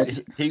 Well,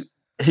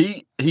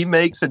 he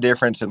makes a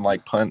difference in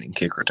like punt and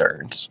kick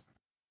returns.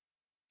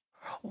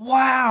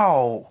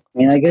 Wow. I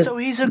mean, I guess so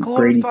he's a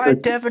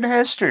glorified Devin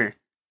Hester.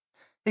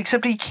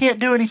 Except he can't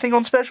do anything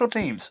on special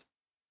teams.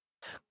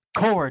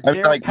 Cord, I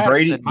mean, like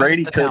Brady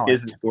Cook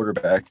is his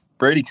quarterback.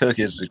 Brady Cook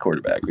is his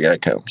quarterback. We got to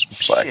cut him some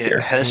slack here.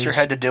 Hester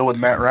had to deal with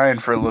Matt Ryan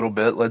for a little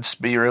bit. Let's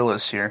be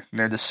realists here.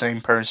 They're the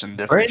same person,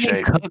 different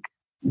shape. Cook,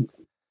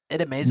 it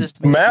amazes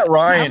me. Matt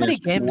Ryan is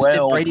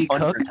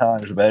 100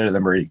 times better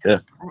than Brady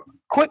Cook.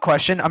 Quick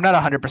question. I'm not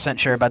 100%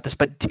 sure about this,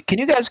 but can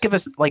you guys give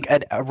us like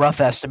a rough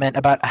estimate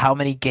about how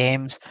many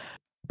games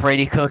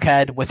Brady Cook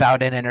had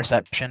without an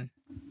interception?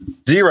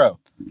 0.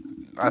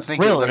 I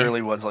think it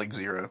literally was like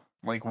 0.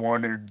 Like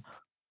 1 or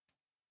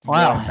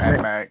wow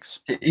at max.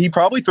 He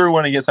probably threw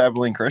one against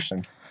Abilene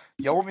Christian.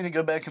 Y'all want me to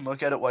go back and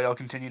look at it while y'all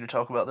continue to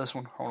talk about this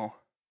one? Hold on.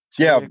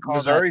 Yeah,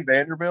 Missouri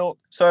Vanderbilt.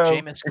 So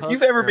if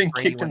you've ever been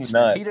kicked in the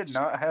nuts, he did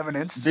not have an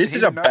this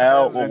is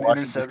about an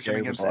interception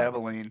against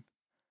Abilene.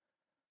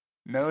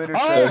 No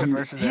interception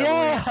versus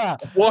Abilene.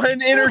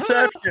 1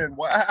 interception.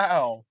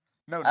 Wow.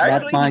 No,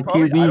 actually, I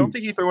don't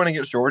think he threw one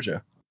against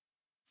Georgia.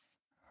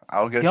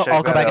 I'll go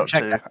check that out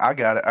too. I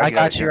got it. I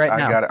got you right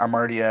now. I got it. I'm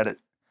already at it.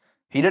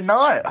 He did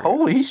not.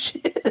 Holy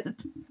shit.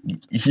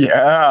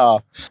 Yeah.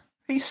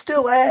 He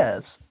still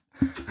has.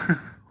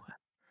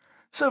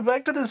 So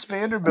back to this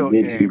Vanderbilt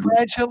game.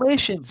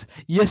 Congratulations.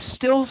 You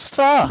still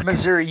suck.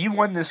 Missouri, you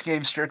won this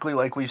game strictly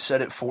like we've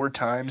said it 4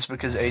 times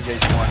because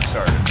AJ Swan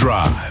started.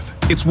 Drive.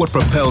 It's what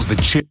propels the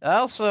chip.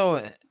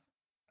 Also,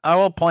 I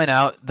will point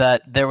out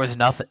that there was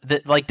nothing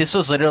like this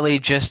was literally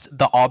just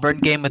the Auburn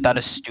game without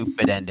a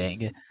stupid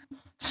ending.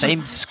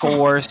 Same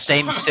score,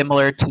 same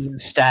similar team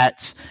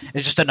stats.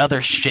 It's just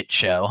another shit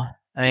show.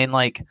 I mean,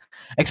 like,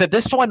 except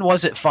this one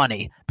wasn't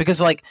funny because,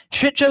 like,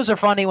 shit shows are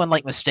funny when,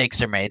 like, mistakes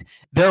are made.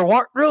 There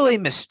weren't really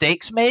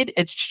mistakes made.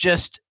 It's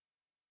just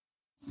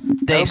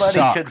they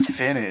Nobody could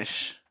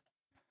finish.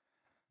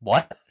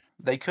 What?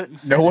 They couldn't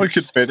finish. No one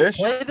could finish?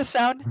 Play the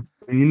sound.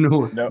 No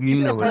one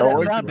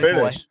can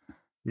finish.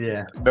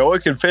 Yeah. No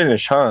one can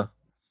finish, huh?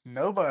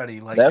 Nobody.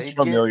 Like, that's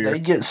familiar. They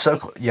get so...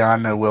 Yeah, I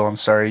know, Will. I'm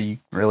sorry. You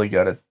really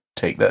got to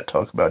take that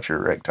talk about your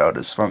erectile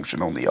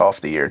dysfunction on the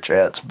off-the-air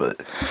chats,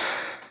 but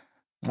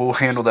we'll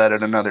handle that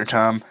at another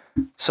time.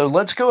 So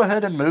let's go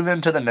ahead and move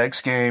into the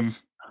next game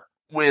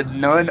with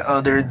none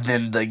other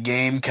than the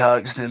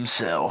Gamecocks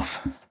themselves.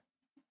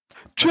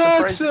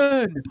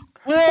 Jackson,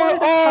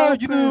 where are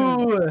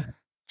you?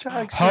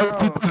 Jackson.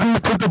 What if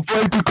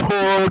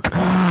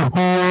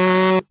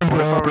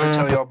I were to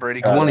tell y'all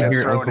Brady Cook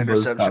didn't throw an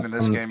interception in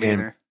this game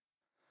either?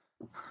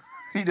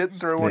 He didn't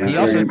throw one. He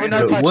also threw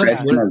no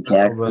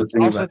touchdowns.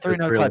 Also threw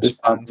no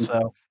touchdowns.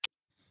 So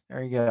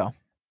there you go.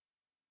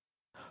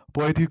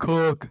 Brady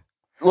Cook.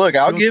 Look,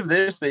 I'll give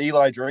this to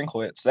Eli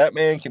Drinkwitz. That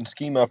man can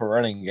scheme up a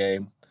running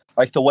game.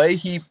 Like the way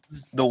he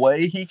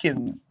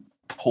can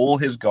pull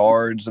his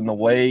guards and the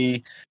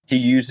way he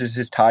uses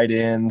his tight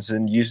ends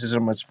and uses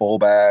them as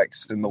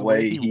fullbacks and the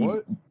way he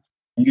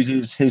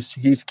uses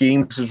he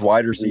schemes his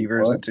wide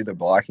receivers into the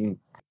blocking.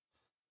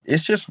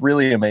 It's just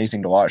really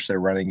amazing to watch their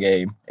running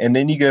game. And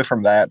then you go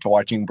from that to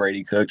watching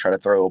Brady Cook try to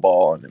throw a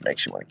ball and it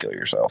makes you want to kill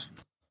yourself.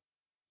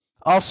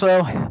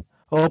 Also,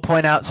 we'll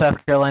point out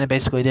South Carolina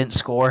basically didn't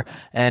score,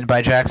 and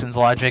by Jackson's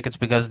logic, it's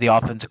because the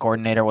offensive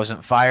coordinator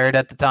wasn't fired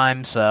at the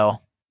time, so...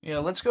 Yeah,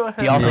 let's go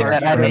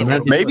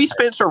ahead. Maybe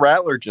Spencer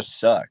Rattler just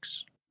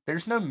sucks.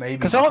 There's no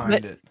maybe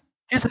behind it.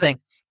 Here's the thing.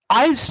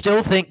 I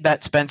still think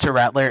that Spencer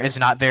Rattler is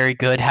not very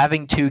good.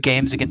 Having 2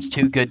 games against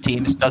 2 good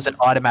teams doesn't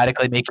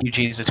automatically make you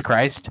Jesus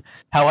Christ.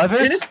 However,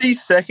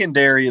 Tennessee's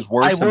secondary is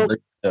worse than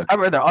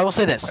I will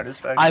say this.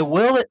 I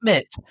will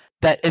admit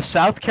that if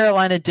South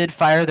Carolina did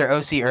fire their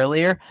OC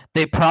earlier,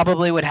 they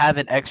probably would have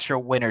an extra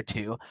win or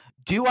two.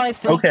 Do I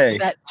think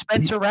that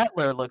Spencer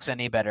Rattler looks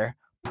any better?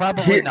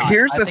 Probably not.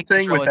 Here's the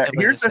thing with that.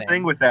 Here's the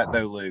thing with that,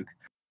 though, Luke.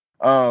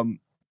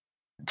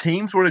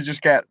 Teams would have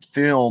just got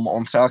film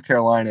on South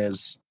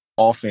Carolina's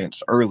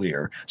offense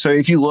earlier. So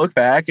if you look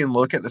back and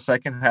look at the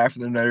second half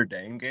of the Notre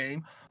Dame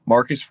game,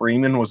 Marcus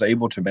Freeman was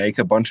able to make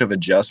a bunch of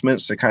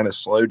adjustments to kind of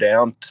slow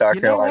down South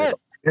Carolina's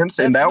offense,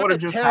 and that would have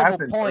just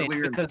happened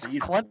earlier in the season.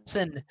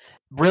 Clemson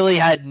really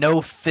had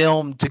no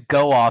film to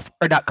go off,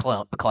 or not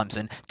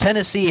Clemson.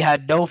 Tennessee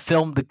had no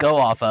film to go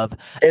off of,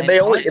 and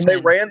they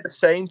ran the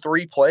same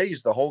 3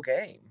 plays the whole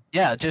game.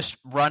 Yeah, just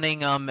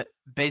running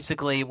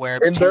basically where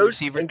and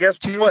guess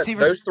what?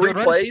 Those 3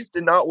 plays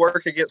did not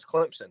work against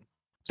Clemson.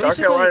 South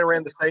Carolina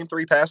ran the same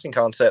 3 passing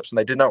concepts, and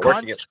they did not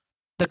work against.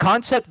 The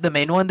concept, the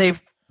main one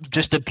they've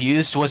just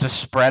abused was a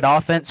spread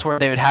offense where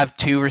they would have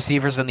 2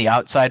 receivers on the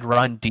outside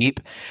run deep,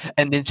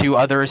 and then 2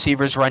 other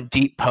receivers run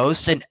deep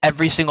post, and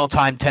every single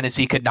time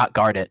Tennessee could not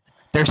guard it.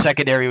 Their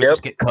secondary would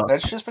just get cooked.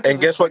 That's just because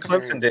and guess what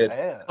Clemson did?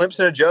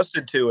 Clemson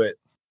adjusted to it.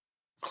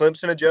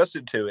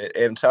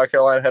 And South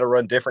Carolina had to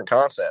run different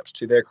concepts.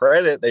 To their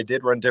credit, they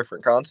did run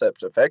different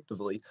concepts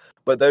effectively,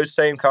 but those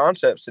same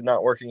concepts did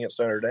not work against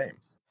Notre Dame.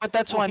 But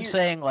that's why I'm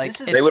saying, like,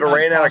 they would have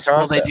ran out of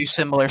concepts. They do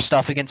similar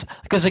stuff against,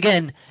 because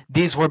again,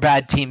 these were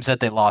bad teams that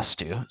they lost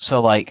to.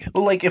 So, like,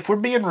 well, like if we're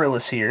being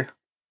realists here,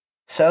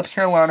 South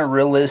Carolina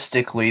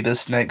realistically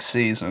this next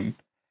season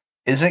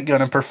isn't going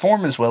to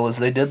perform as well as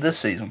they did this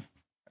season,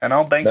 and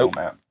I'll bank on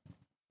that.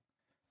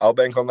 I'll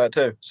bank on that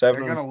too. 7-5. They're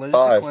going to lose to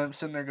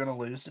Clemson. They're going to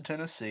lose to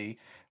Tennessee.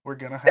 We're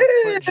going to have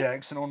to put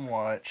Jackson on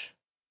watch.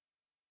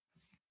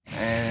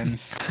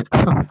 And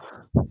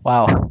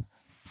wow.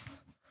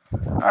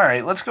 All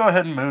right, let's go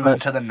ahead and move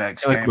into the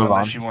next game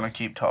unless you want to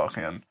keep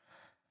talking.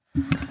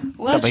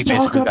 Let's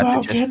talk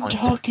about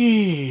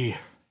Kentucky.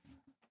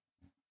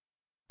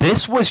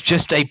 This was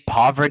just a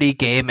poverty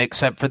game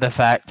except for the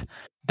fact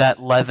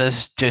that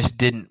Levis just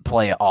didn't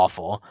play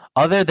awful.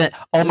 Other than,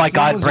 oh my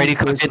God, Brady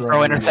Cook didn't throw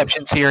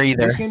interceptions here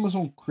either. This game was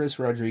on Chris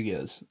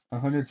Rodriguez,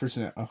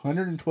 100%.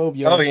 112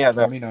 yards,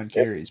 29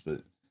 carries,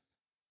 but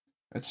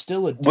that's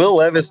still a... Will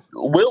Levis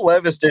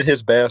did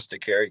his best to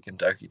carry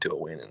Kentucky to a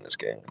win in this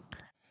game.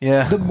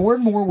 Yeah. The more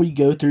and more we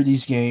go through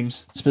these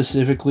games,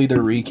 specifically the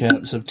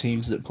recaps of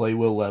teams that play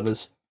Will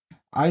Levis,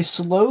 I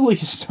slowly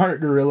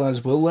start to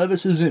realize Will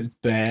Levis isn't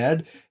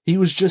bad. He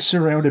was just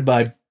surrounded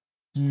by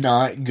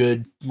not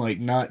good,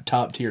 like, not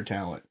top-tier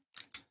talent.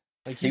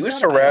 Like, he was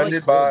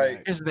surrounded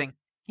by... Here's the thing.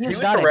 He was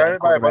surrounded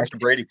by a bunch of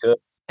Brady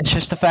Cook. It's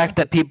just the fact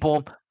that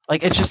people...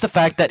 Like, it's just the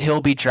fact that he'll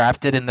be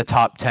drafted in the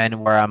top 10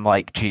 where I'm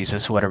like,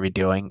 Jesus, what are we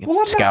doing?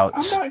 Well,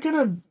 Scouts.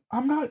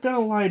 I'm not gonna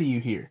lie to you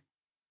here.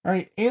 All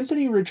right,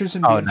 Anthony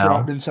Richardson being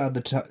drafted inside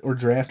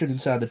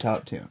the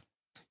top 10.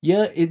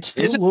 Yeah, it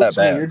still looks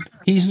weird.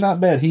 He's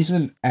not bad. He's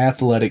an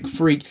athletic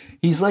freak.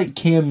 He's like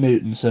Cam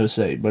Newton, so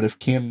say. But if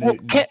Cam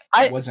Newton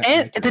wasn't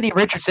Anthony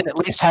Richardson at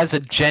least has a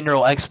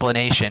general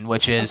explanation,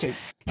 which is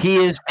he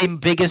is the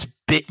biggest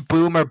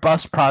boom or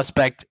bust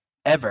prospect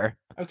ever.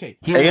 Okay,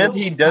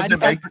 he doesn't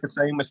make the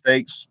same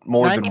mistakes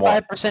more than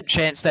once. 95%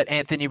 chance that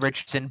Anthony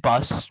Richardson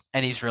busts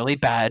and he's really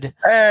bad.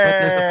 But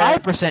there's a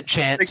 5%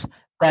 chance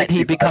that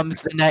he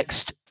becomes the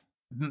next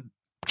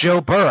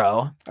Joe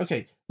Burrow.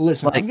 Okay,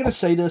 listen, I'm going to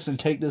say this and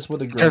take this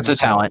with a grain of salt.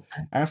 Talent.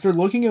 After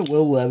looking at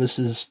Will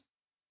Levis's,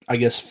 I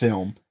guess,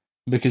 film,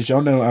 because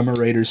y'all know I'm a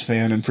Raiders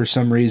fan, and for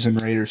some reason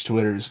Raiders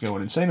Twitter is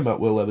going insane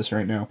about Will Levis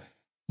right now.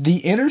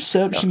 The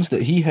interceptions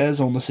that he has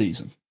on the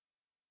season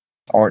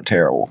aren't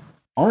terrible,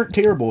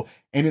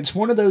 and it's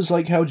one of those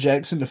like how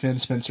Jackson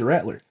defends Spencer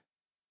Rattler.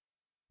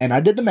 And I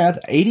did the math,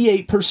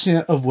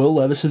 88% of Will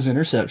Levis's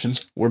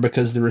interceptions were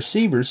because the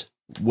receivers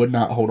would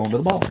not hold on to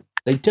the ball.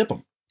 They'd tip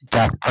them.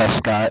 Dak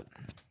Prescott.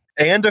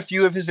 And a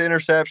few of his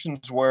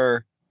interceptions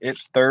were,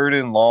 it's 3rd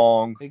and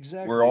long.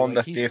 Exactly. We're on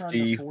the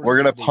 50. We're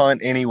going to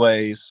punt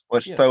anyways.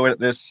 Let's throw it at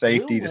this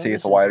safety to see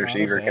if the wide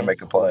receiver can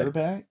make a play.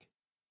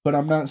 But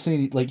I'm not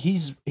saying, like,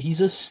 he's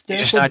a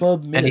step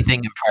above mid.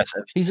 Anything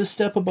impressive. He's a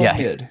step above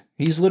mid.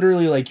 He's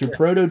literally like your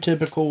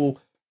prototypical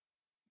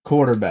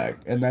quarterback,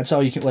 and that's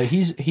all you can. Like,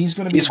 he's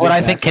going to be. He's what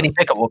I think Kenny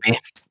Pickett will be.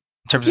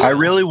 I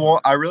really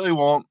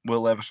want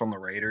Will Levis on the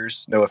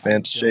Raiders. No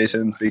offense,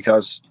 Jason,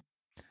 because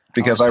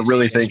I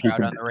really think he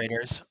can. On the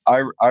Raiders.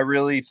 I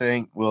really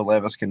think Will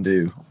Levis can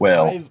do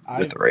well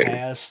with the Raiders. I've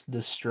passed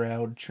the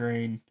Stroud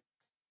train.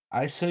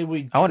 I say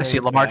we. I want to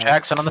see Lamar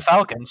Jackson on the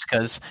Falcons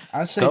because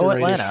I say the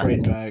Raiders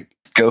trade back.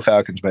 Go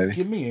Falcons, baby!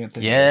 Give me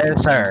Anthony. Yes,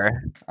 Richardson.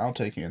 sir. I'll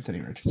take Anthony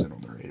Richardson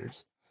on the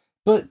Raiders.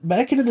 But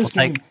back into this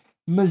game,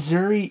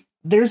 Missouri.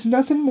 There's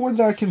nothing more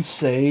that I can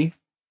say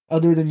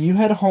other than you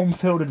had a home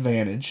field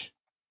advantage.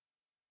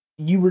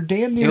 You were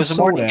damn near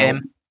sold out.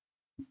 Game.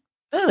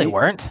 No, they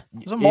weren't.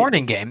 It was a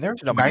morning game. There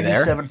was nobody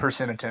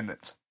 97%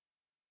 attendance.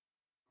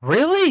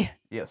 Really?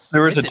 Yes.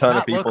 There was a ton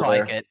of people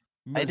there. It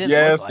didn't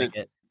look like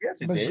it.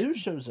 Yes, it Mizzou did.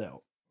 shows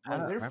out.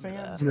 Like, their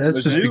fans.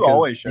 That's just Mizzou because,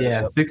 always shows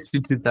up.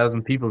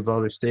 62,000 people is all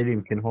their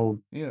stadium can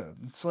hold. Yeah,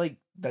 it's like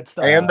that's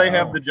the. And they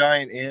have the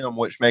giant M,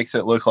 which makes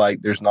it look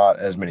like there's not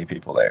as many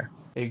people there.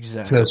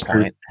 Exactly. That's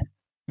true.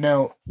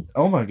 Now,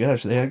 oh my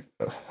gosh,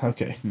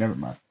 okay, never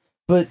mind.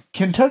 But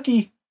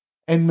Kentucky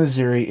and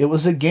Missouri, it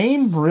was a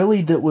game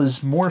really that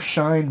was more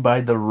shined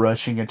by the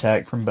rushing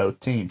attack from both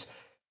teams.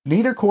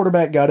 Neither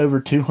quarterback got over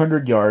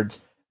 200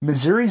 yards.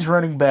 Missouri's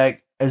running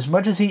back, as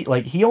much as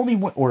he only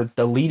went, or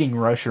the leading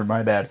rusher,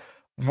 my bad,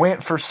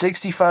 went for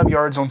 65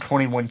 yards on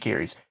 21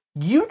 carries.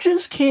 You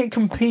just can't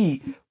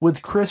compete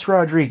with Chris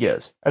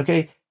Rodriguez,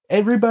 okay?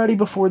 Everybody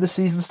before the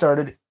season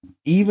started,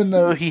 even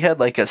though he had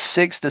like a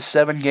 6 to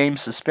 7 game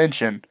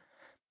suspension,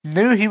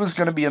 knew he was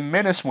going to be a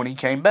menace when he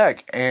came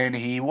back, and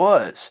he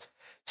was.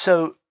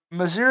 So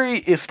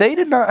Missouri, if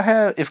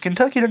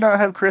Kentucky did not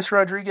have Chris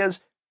Rodriguez,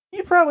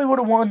 you probably would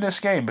have won this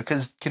game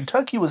because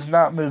Kentucky was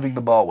not moving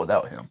the ball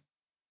without him.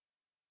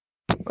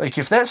 Like,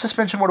 if that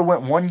suspension would have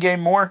went one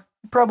game more,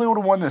 you probably would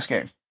have won this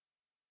game.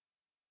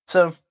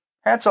 So,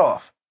 hats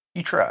off.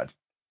 You tried.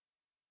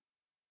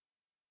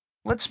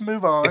 Let's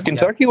move on. If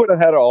Kentucky would have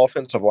had an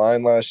offensive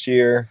line last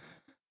year,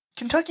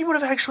 Kentucky would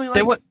have actually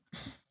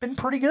been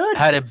pretty good.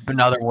 Had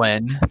another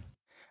win.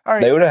 All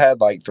right. They would have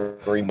had like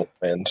 3 more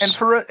wins.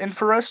 And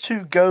for us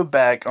to go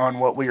back on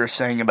what we were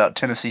saying about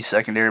Tennessee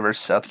secondary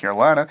versus South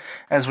Carolina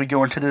as we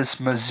go into this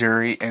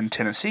Missouri and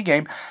Tennessee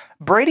game,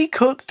 Brady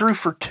Cook threw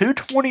for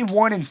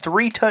 221 and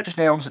 3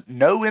 touchdowns,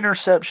 no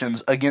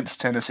interceptions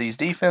against Tennessee's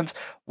defense.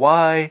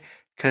 Why?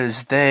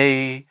 Because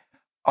they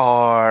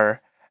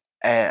are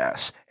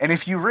ass. And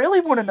if you really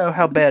want to know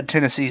how bad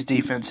Tennessee's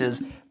defense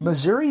is,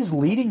 Missouri's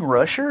leading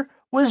rusher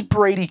was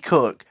Brady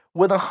Cook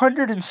with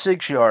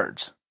 106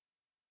 yards.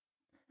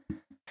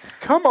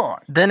 Come on.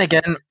 Then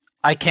again,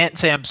 I can't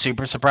say I'm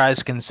super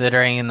surprised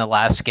considering in the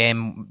last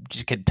game,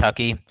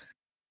 Kentucky,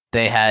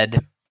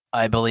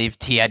 I believe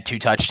he had 2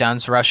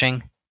 touchdowns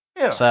rushing.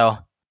 Yeah. So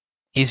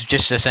he's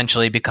just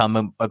essentially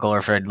become a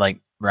glorified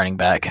running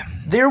back.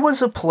 There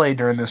was a play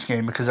during this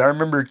game because I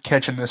remember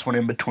catching this one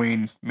in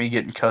between me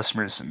getting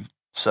customers and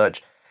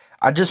such.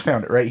 I just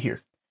found it right here.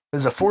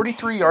 There's a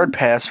 43-yard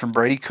pass from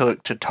Brady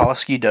Cook to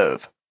Toski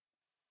Dove.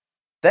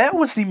 That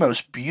was the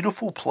most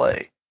beautiful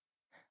play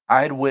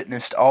I had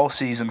witnessed all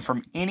season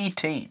from any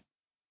team.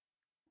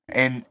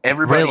 And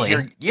everybody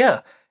here,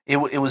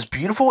 it was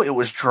beautiful. It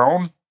was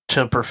drawn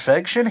to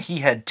perfection. He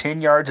had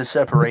 10 yards of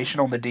separation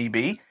on the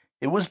DB.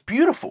 It was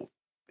beautiful.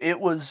 It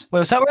was. Wait,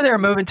 was that where they were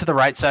moving to the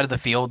right side of the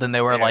field and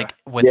they were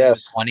within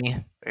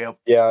 20? Yep.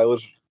 Yeah, it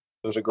was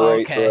a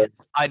great throw.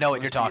 I know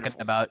what you're talking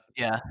about.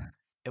 Yeah,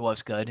 it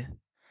was good.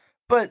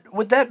 But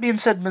with that being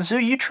said,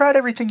 Mizzou, you tried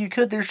everything you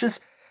could. There's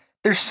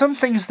some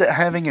things that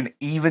having an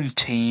even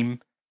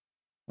team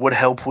would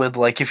help with.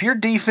 Like, if your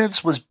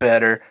defense was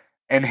better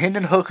and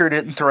Hendon Hooker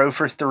didn't throw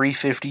for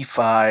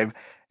 355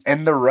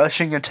 and the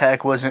rushing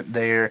attack wasn't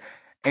there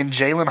and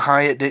Jalen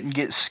Hyatt didn't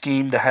get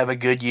schemed to have a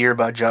good year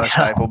by Josh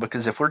Heupel,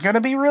 because if we're going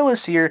to be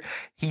realists here,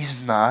 he's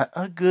not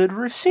a good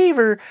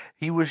receiver.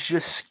 He was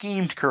just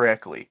schemed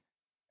correctly.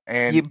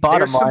 And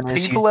there's some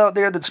people out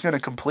there that's going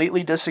to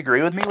completely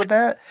disagree with me with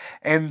that.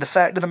 And the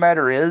fact of the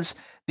matter is,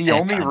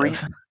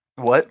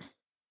 What?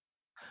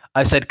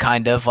 I said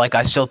kind of.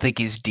 I still think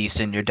he's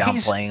decent. You're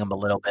downplaying him a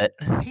little bit.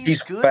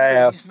 He's good,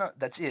 fast. He's not,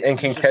 that's it. And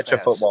can catch a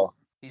football.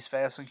 He's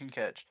fast and can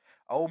catch.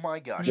 Oh my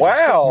gosh.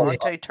 Wow.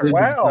 It's He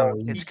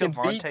can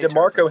beat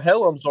DeMarco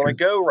Helms on a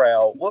go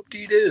route.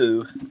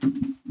 Whoop-de-doo.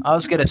 I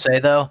was going to say,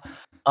 though,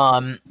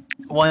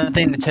 one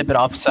thing to tip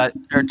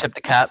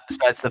the cap,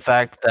 besides the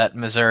fact that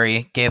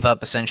Missouri gave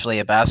up essentially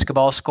a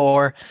basketball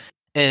score,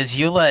 is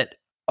you let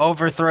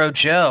Overthrow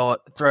Joe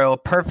throw a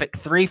perfect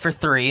 3 for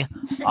 3,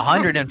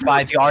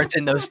 105 yards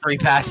in those 3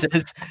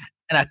 passes,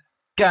 and a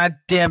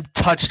goddamn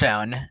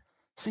touchdown.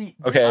 See,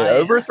 okay,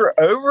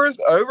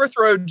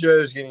 Overthrow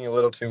Joe's getting a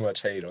little too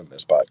much hate on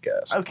this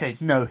podcast. Okay,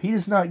 no, he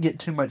does not get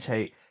too much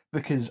hate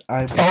because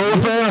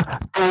Overthrow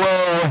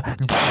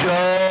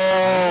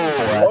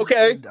Joe.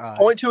 Okay,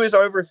 point to his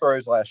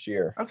overthrows last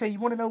year. Okay, you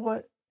want to know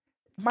what?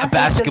 A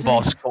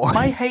basketball score.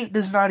 My hate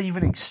does not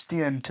even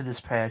extend to this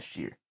past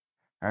year.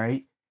 All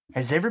right.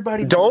 As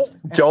everybody don't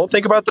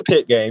think about the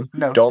Pitt game.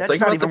 No, don't that's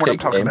think not about even the what I'm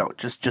Pitt talking game. about.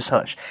 Just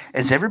hush.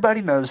 As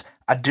everybody knows,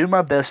 I do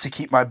my best to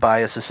keep my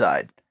bias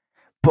aside.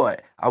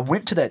 But I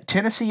went to that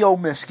Tennessee Ole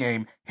Miss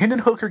game. Hendon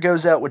Hooker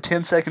goes out with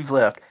 10 seconds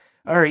left.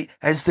 All right,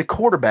 as the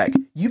quarterback,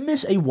 you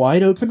miss a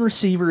wide open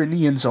receiver in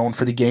the end zone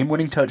for the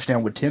game-winning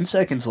touchdown with 10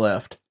 seconds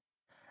left,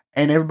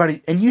 and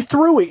you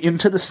threw it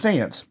into the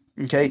stands.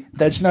 Okay,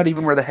 that's not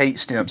even where the hate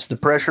stems. The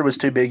pressure was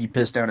too big. He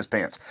pissed down his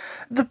pants.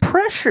 The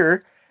thing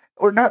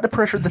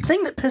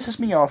that pisses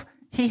me off,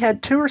 he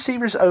had 2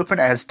 receivers open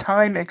as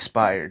time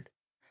expired.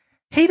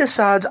 He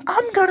decides,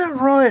 I'm going to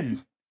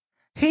run.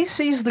 He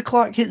sees the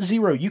clock hit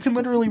 0. You can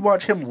literally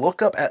watch him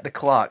look up at the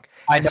clock.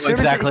 I know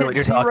exactly what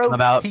you're talking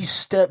about. He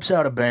steps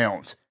out of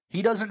bounds.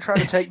 He doesn't try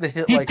to take the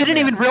hit he didn't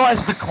even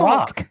realize the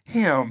clock. Fuck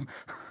him.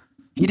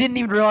 He didn't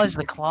even realize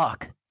the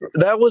clock.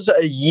 That was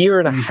a year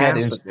and a half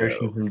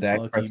ago. From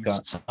Dak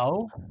Prescott.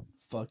 So?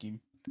 Fuck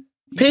him.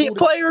 Peak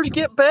players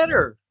get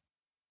better.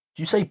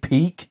 Did you say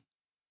peak?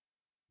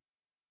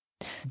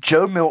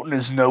 Joe Milton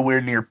is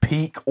nowhere near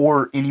peak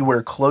or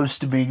anywhere close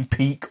to being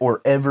peak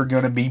or ever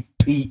going to be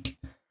peak.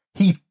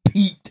 He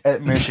peaked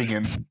at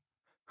Michigan.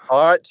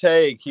 Hot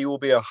take, he will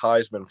be a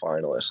Heisman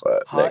finalist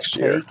next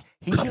year.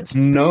 He gets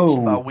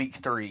benched by week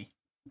 3.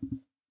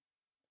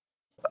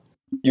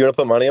 You want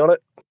to put money on it?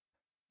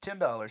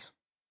 $10.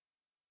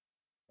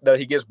 That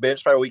he gets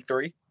benched by week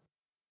 3?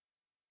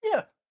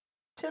 Yeah,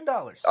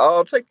 $10.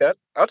 I'll take that.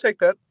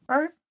 All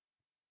right.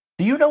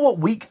 Do you know what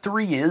week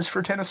 3 is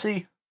for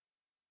Tennessee?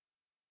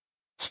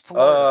 It's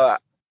Florida.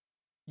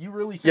 You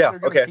really think they're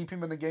going to keep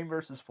him in the game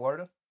versus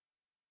Florida?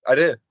 I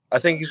did. I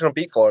think he's going to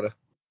beat Florida.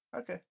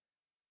 Okay.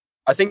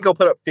 I think he'll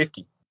put up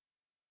 50.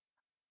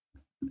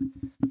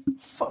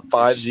 Fuck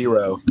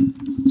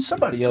 5-0.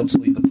 Somebody else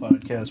lead the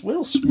podcast.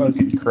 We'll smoke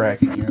and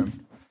crack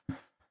again.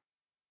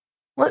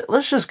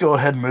 Let's just go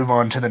ahead and move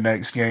on to the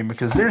next game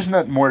because there's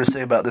nothing more to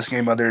say about this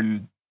game other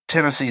than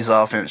Tennessee's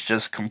offense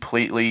just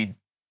completely...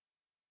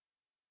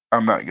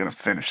 I'm not going to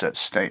finish that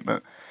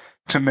statement.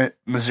 To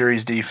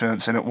Missouri's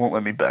defense, and it won't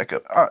let me back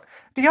up.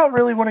 Do y'all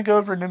really want to go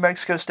over New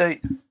Mexico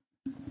State?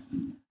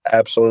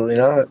 Absolutely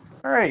not.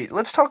 All right,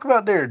 let's talk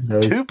about their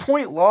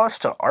 2-point loss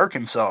to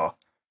Arkansas.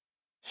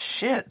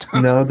 Shit.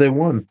 No, they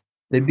won.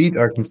 They beat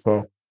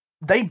Arkansas.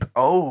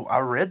 I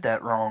read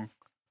that wrong.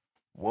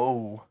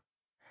 Whoa.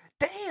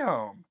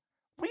 Damn.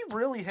 We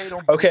really hate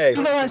on... Okay.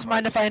 You guys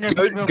mind if I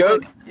intervene real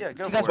quick? Yeah,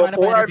 go for it.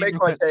 Before I make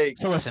my take...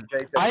 So listen,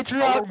 Jason, I drew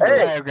up a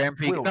diagram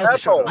for you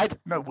guys. I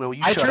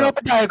drew up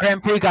a diagram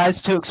for you guys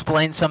to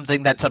explain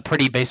something that's a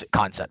pretty basic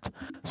concept.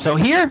 So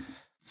here,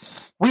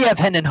 we have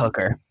Hendon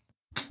Hooker.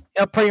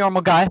 A pretty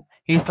normal guy.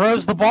 He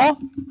throws the ball,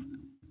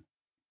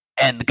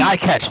 and the guy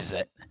catches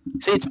it.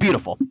 See, it's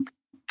beautiful.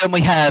 Then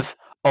we have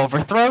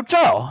Overthrow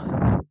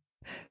Joe.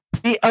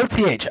 See,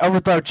 OTH,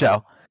 Overthrow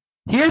Joe.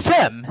 Here's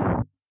him.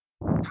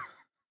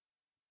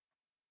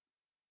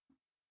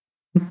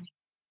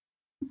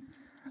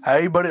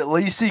 Hey, but at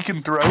least he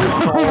can throw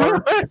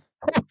it far.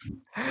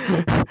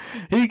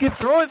 He can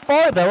throw it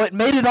far, though. It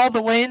made it all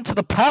the way into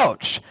the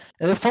pouch.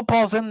 And the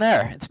football's in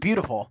there. It's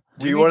beautiful.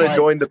 Do you want to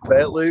join the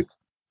bet, Luke?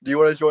 Do you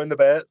want to join the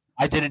bet?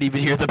 I didn't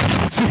even hear the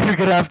bet, so you're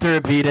going to have to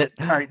repeat it.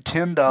 All right,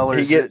 $10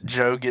 that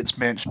Joe gets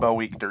benched by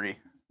week 3.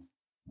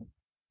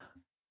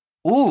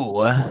 Ooh.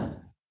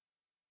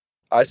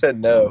 I said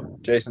no.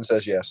 Jason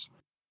says yes.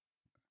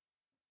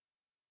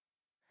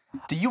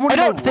 Do you want I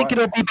don't think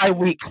it'll be by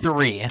week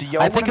 3. I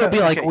think it'll be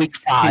like week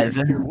 5.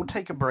 Here, we'll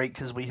take a break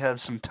because we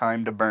have some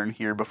time to burn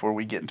here before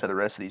we get into the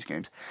rest of these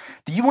games.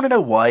 Do you want to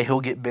know why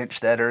he'll get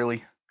benched that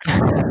early?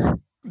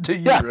 Do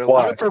you really?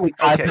 Why? For week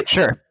 5, but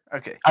sure.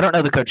 Okay. I don't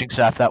know the coaching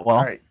staff that well.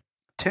 All right.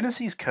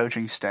 Tennessee's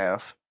coaching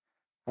staff,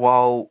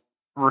 while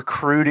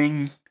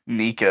recruiting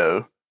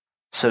Nico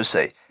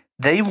Sose,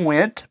 they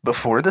went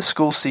before the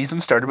school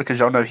season started because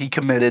y'all know he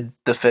committed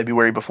the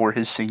February before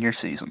his senior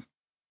season,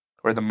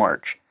 or the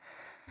March.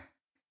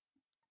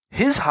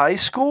 His high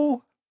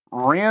school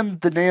ran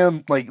the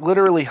damn,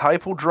 literally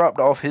Heupel dropped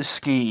off his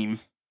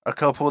scheme a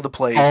couple of the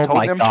plays,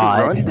 told them to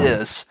run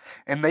this,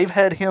 and they've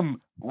had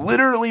him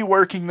literally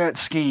working that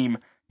scheme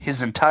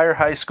his entire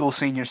high school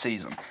senior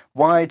season.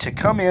 Why? To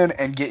come in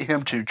and get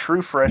him to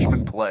true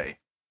freshman play.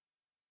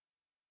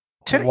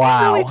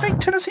 Wow. You really think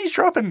Tennessee's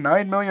dropping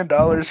 $9 million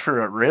for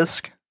a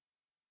risk?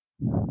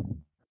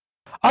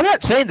 I'm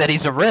not saying that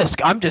he's a risk.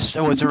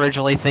 Was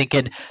originally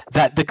thinking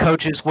that the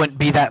coaches wouldn't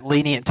be that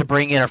lenient to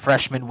bring in a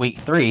freshman week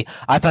 3.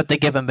 I thought they'd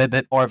give him a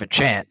bit more of a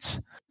chance.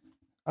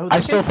 I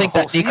still think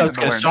that Nico's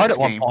going to start at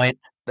one point.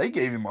 They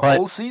gave him a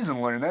whole season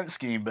to learn that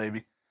scheme,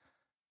 baby.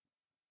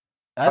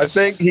 I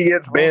think he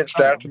gets benched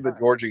after the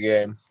Georgia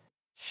game.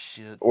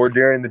 Shit. Or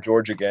during the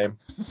Georgia game.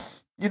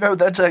 You know,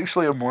 that's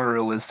actually a more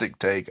realistic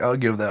take. I'll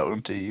give that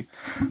one to you.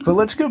 But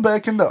let's go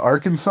back into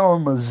Arkansas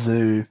and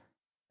Mizzou.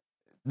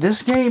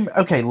 This game,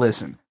 okay,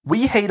 listen.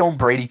 We hate on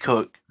Brady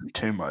Cook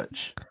too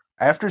much.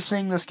 After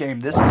seeing this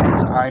game, this is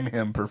his I'm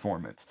him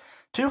performance.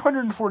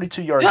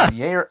 242 yards in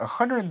the air,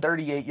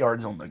 138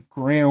 yards on the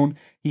ground.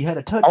 He had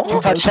a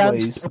touchdown both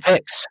ways. No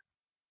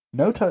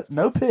picks.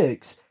 No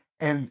picks.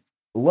 And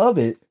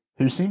Lovett,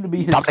 who seemed to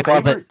be his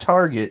favorite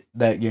target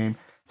that game,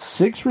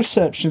 6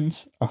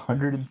 receptions,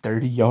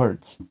 130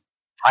 yards.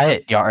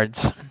 Hyatt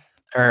yards.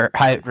 Or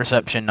Hyatt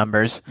reception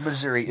numbers.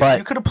 Missouri, if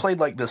you could have played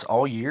like this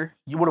all year,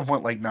 you would have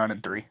went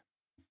 9-3.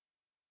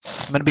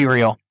 I'm going to be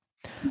real.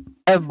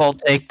 I have a bold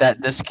take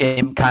that this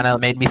game kind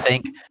of made me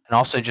think, and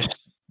also just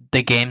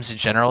the games in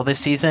general this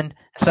season,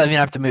 instead of you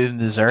have to move to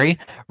Missouri,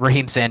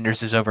 Raheem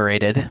Sanders is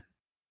overrated.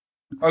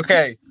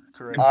 Okay.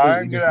 Correct.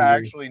 I'm going to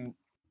actually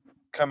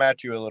come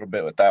at you a little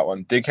bit with that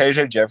one. Did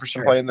KJ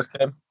Jefferson play in this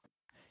game?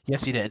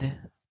 Yes, he did.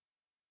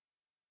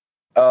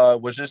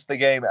 Was this the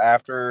game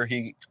after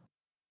he...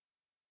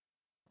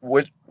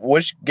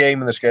 Which game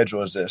in the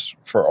schedule is this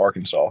for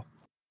Arkansas?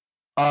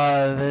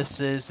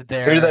 This is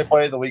their... Who did they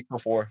play the week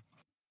before?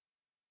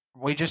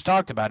 We just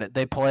talked about it.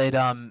 They played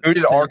Who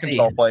did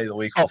Arkansas play the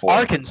week before?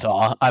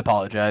 Arkansas. I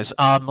apologize.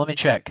 Let me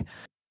check.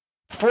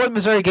 before the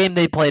Missouri game,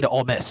 they played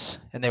Ole Miss,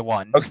 and they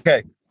won.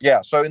 Okay,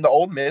 yeah. So in the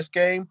Ole Miss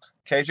game,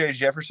 KJ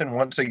Jefferson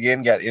once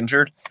again got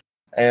injured.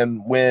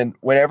 And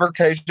whenever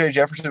KJ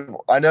Jefferson,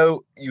 I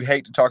know you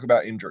hate to talk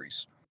about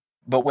injuries,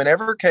 but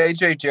whenever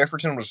KJ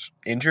Jefferson was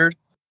injured,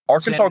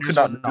 Arkansas could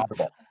not move the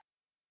ball.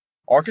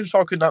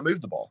 Arkansas could not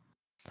move the ball.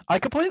 I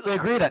completely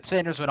agree that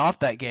Sanders went off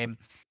that game,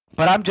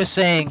 but I'm just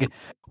saying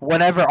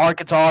whenever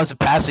Arkansas has a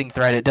passing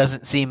threat, it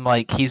doesn't seem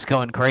like he's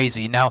going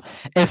crazy. Now,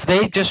 if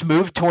they just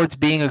move towards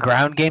being a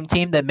ground game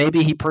team, then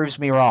maybe he proves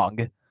me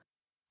wrong.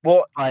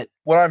 Well, but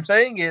what I'm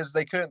saying is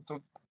they couldn't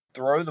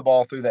throw the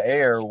ball through the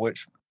air,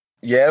 which,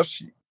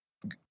 yes,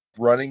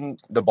 running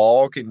the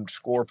ball can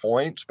score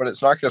points, but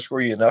it's not going to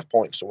score you enough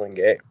points to win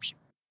games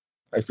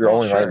if you're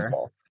only running the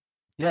ball.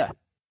 Yeah.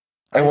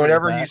 And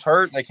whenever he's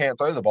hurt, they can't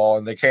throw the ball,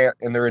 and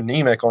they're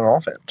anemic on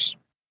offense.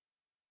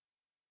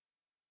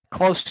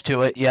 Close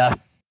to it, yeah.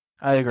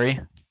 I agree.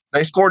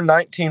 They scored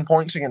 19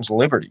 points against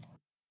Liberty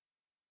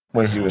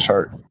when he was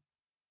hurt.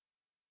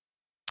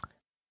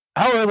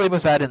 How early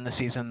was that in the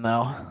season,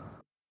 though?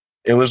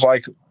 It was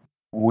like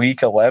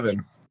week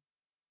 11.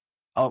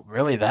 Oh,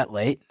 really? That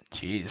late?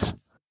 Jeez.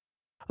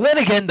 Then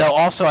again, though,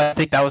 also I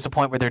think that was the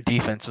point where their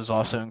defense was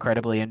also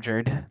incredibly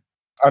injured.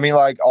 I mean,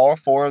 like, all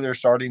 4 of their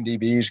starting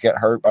DBs got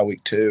hurt by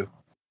week 2.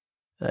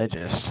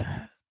 That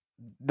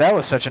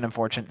was such an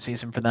unfortunate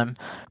season for them.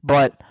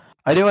 But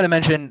I do want to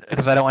mention,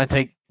 because I don't want to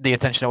take the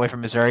attention away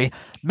from Missouri,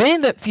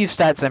 mainly that few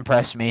stats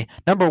impressed me.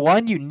 Number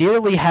 1, you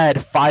nearly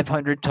had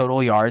 500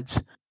 total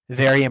yards.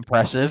 Very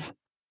impressive.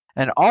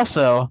 And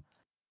also,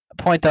 a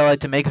point that I like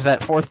to make is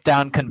that 4th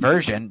down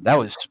conversion. That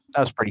was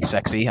pretty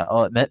sexy,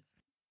 I'll admit.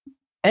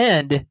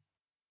 And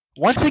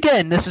once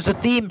again, this is a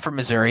theme for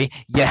Missouri.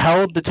 You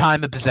held the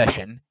time of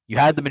possession. You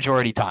had the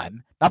majority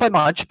time. Not by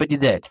much, but you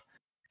did.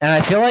 And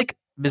I feel like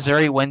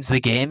Missouri wins the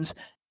games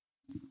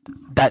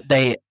that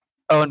they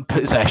own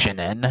possession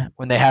in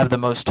when they have the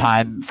most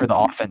time for the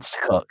offense to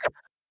cook.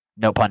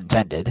 No pun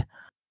intended.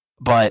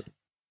 But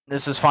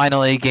this is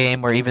finally a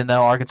game where even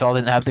though Arkansas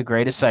didn't have the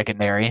greatest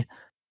secondary,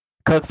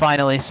 Cook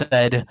finally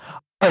said,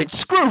 "All right,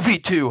 screw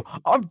V2.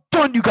 I'm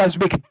done you guys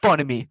making fun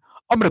of me.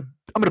 I'm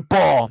gonna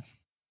ball.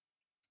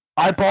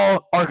 I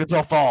ball,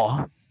 Arkansas fall."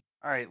 All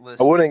right,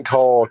 listen. I wouldn't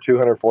call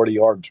 240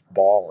 yards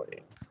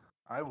balling.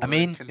 I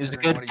mean, it was a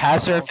good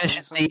passer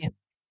efficiency.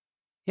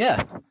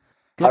 Yeah.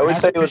 I would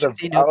say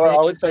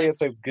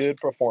it's a good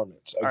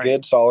performance,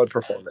 solid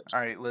performance.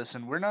 All right,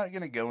 listen, we're not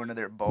going to go into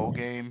their bowl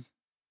game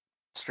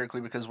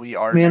strictly because we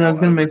are. Man, I was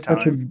gonna make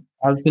such a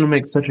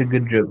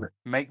good joke.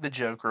 Make the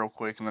joke real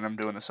quick, and then I'm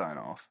doing the sign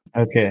off.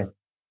 Okay.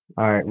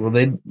 All right. Well,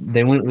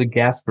 they went with the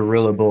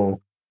Gasparilla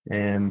Bowl,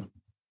 and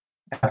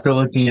after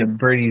looking at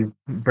Brady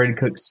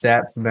Cook's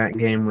stats in that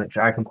game, which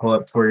I can pull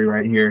up for you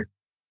right here,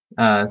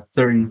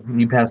 30.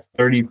 He passed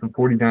 30 for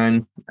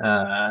 49.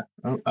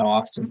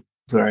 Austin.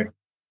 Sorry.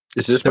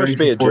 Is this supposed to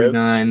be a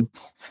 49,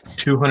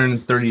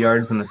 230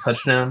 yards and a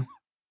touchdown?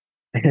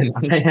 And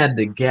I had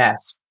to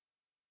gasp,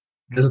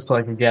 just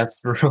like a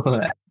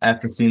Gasparilla,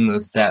 after seeing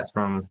those stats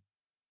from him.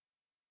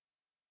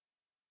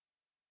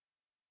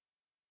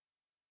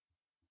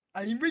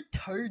 I'm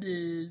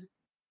retarded.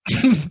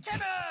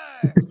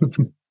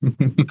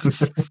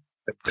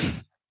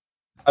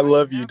 I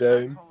love you,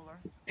 Dane.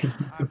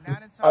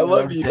 I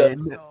love you,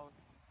 Dane.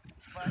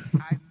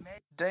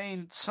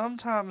 Dane,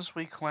 sometimes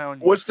we clown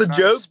you. What's the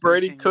joke,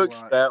 Brady Cook's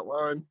stat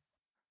line?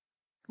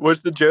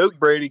 What's the joke,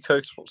 Brady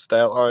Cook's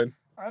stat line?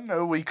 I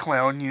know we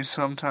clown you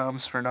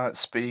sometimes for not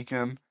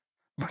speaking,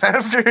 but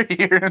after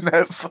hearing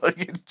that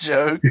fucking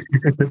joke,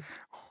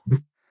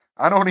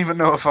 I don't even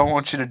know if I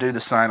want you to do the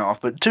sign-off,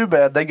 but too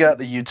bad, they got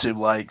the YouTube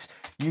likes.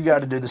 You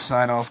got to do the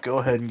sign-off. Go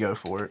ahead and go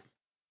for it.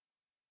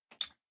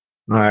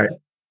 All right.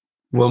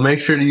 Well, make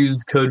sure to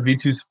use code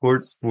V2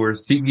 Sports for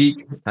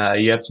SeatGeek.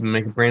 You have to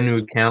make a brand new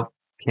account.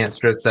 Can't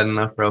stress that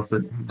enough, or else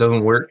it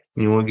doesn't work.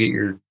 You won't get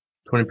your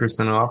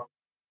 20% off.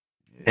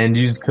 And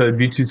use code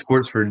V2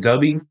 Sports for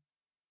Dubby,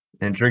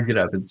 and drink it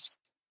up.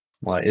 It's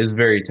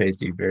very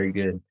tasty, very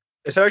good.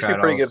 It's actually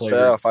pretty good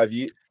stuff.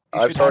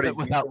 I've started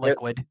without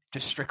liquid,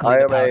 just strictly.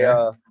 I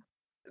am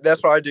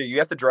that's what I do. You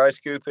have to dry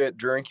scoop it,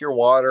 drink your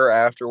water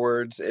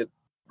afterwards. It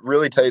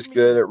really tastes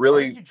good. It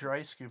really. Why are you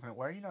dry scooping it?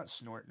 Why are you not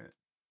snorting it?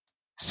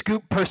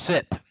 Scoop per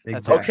sip.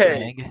 That's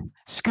okay.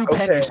 Scoop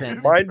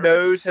Henderson. My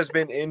nose has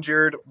been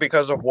injured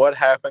because of what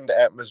happened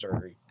at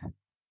Missouri.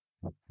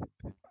 All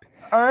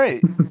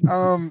right.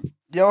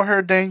 Y'all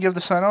heard Dane give the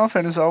sign off,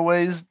 and as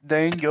always,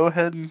 Dane, go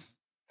ahead and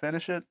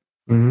finish it.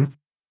 Mm-hmm.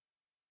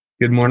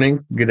 Good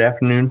morning, good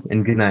afternoon,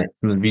 and good night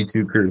from the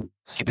V2 crew.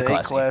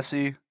 Stay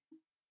classy.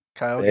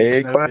 Kyle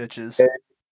gets no bitches.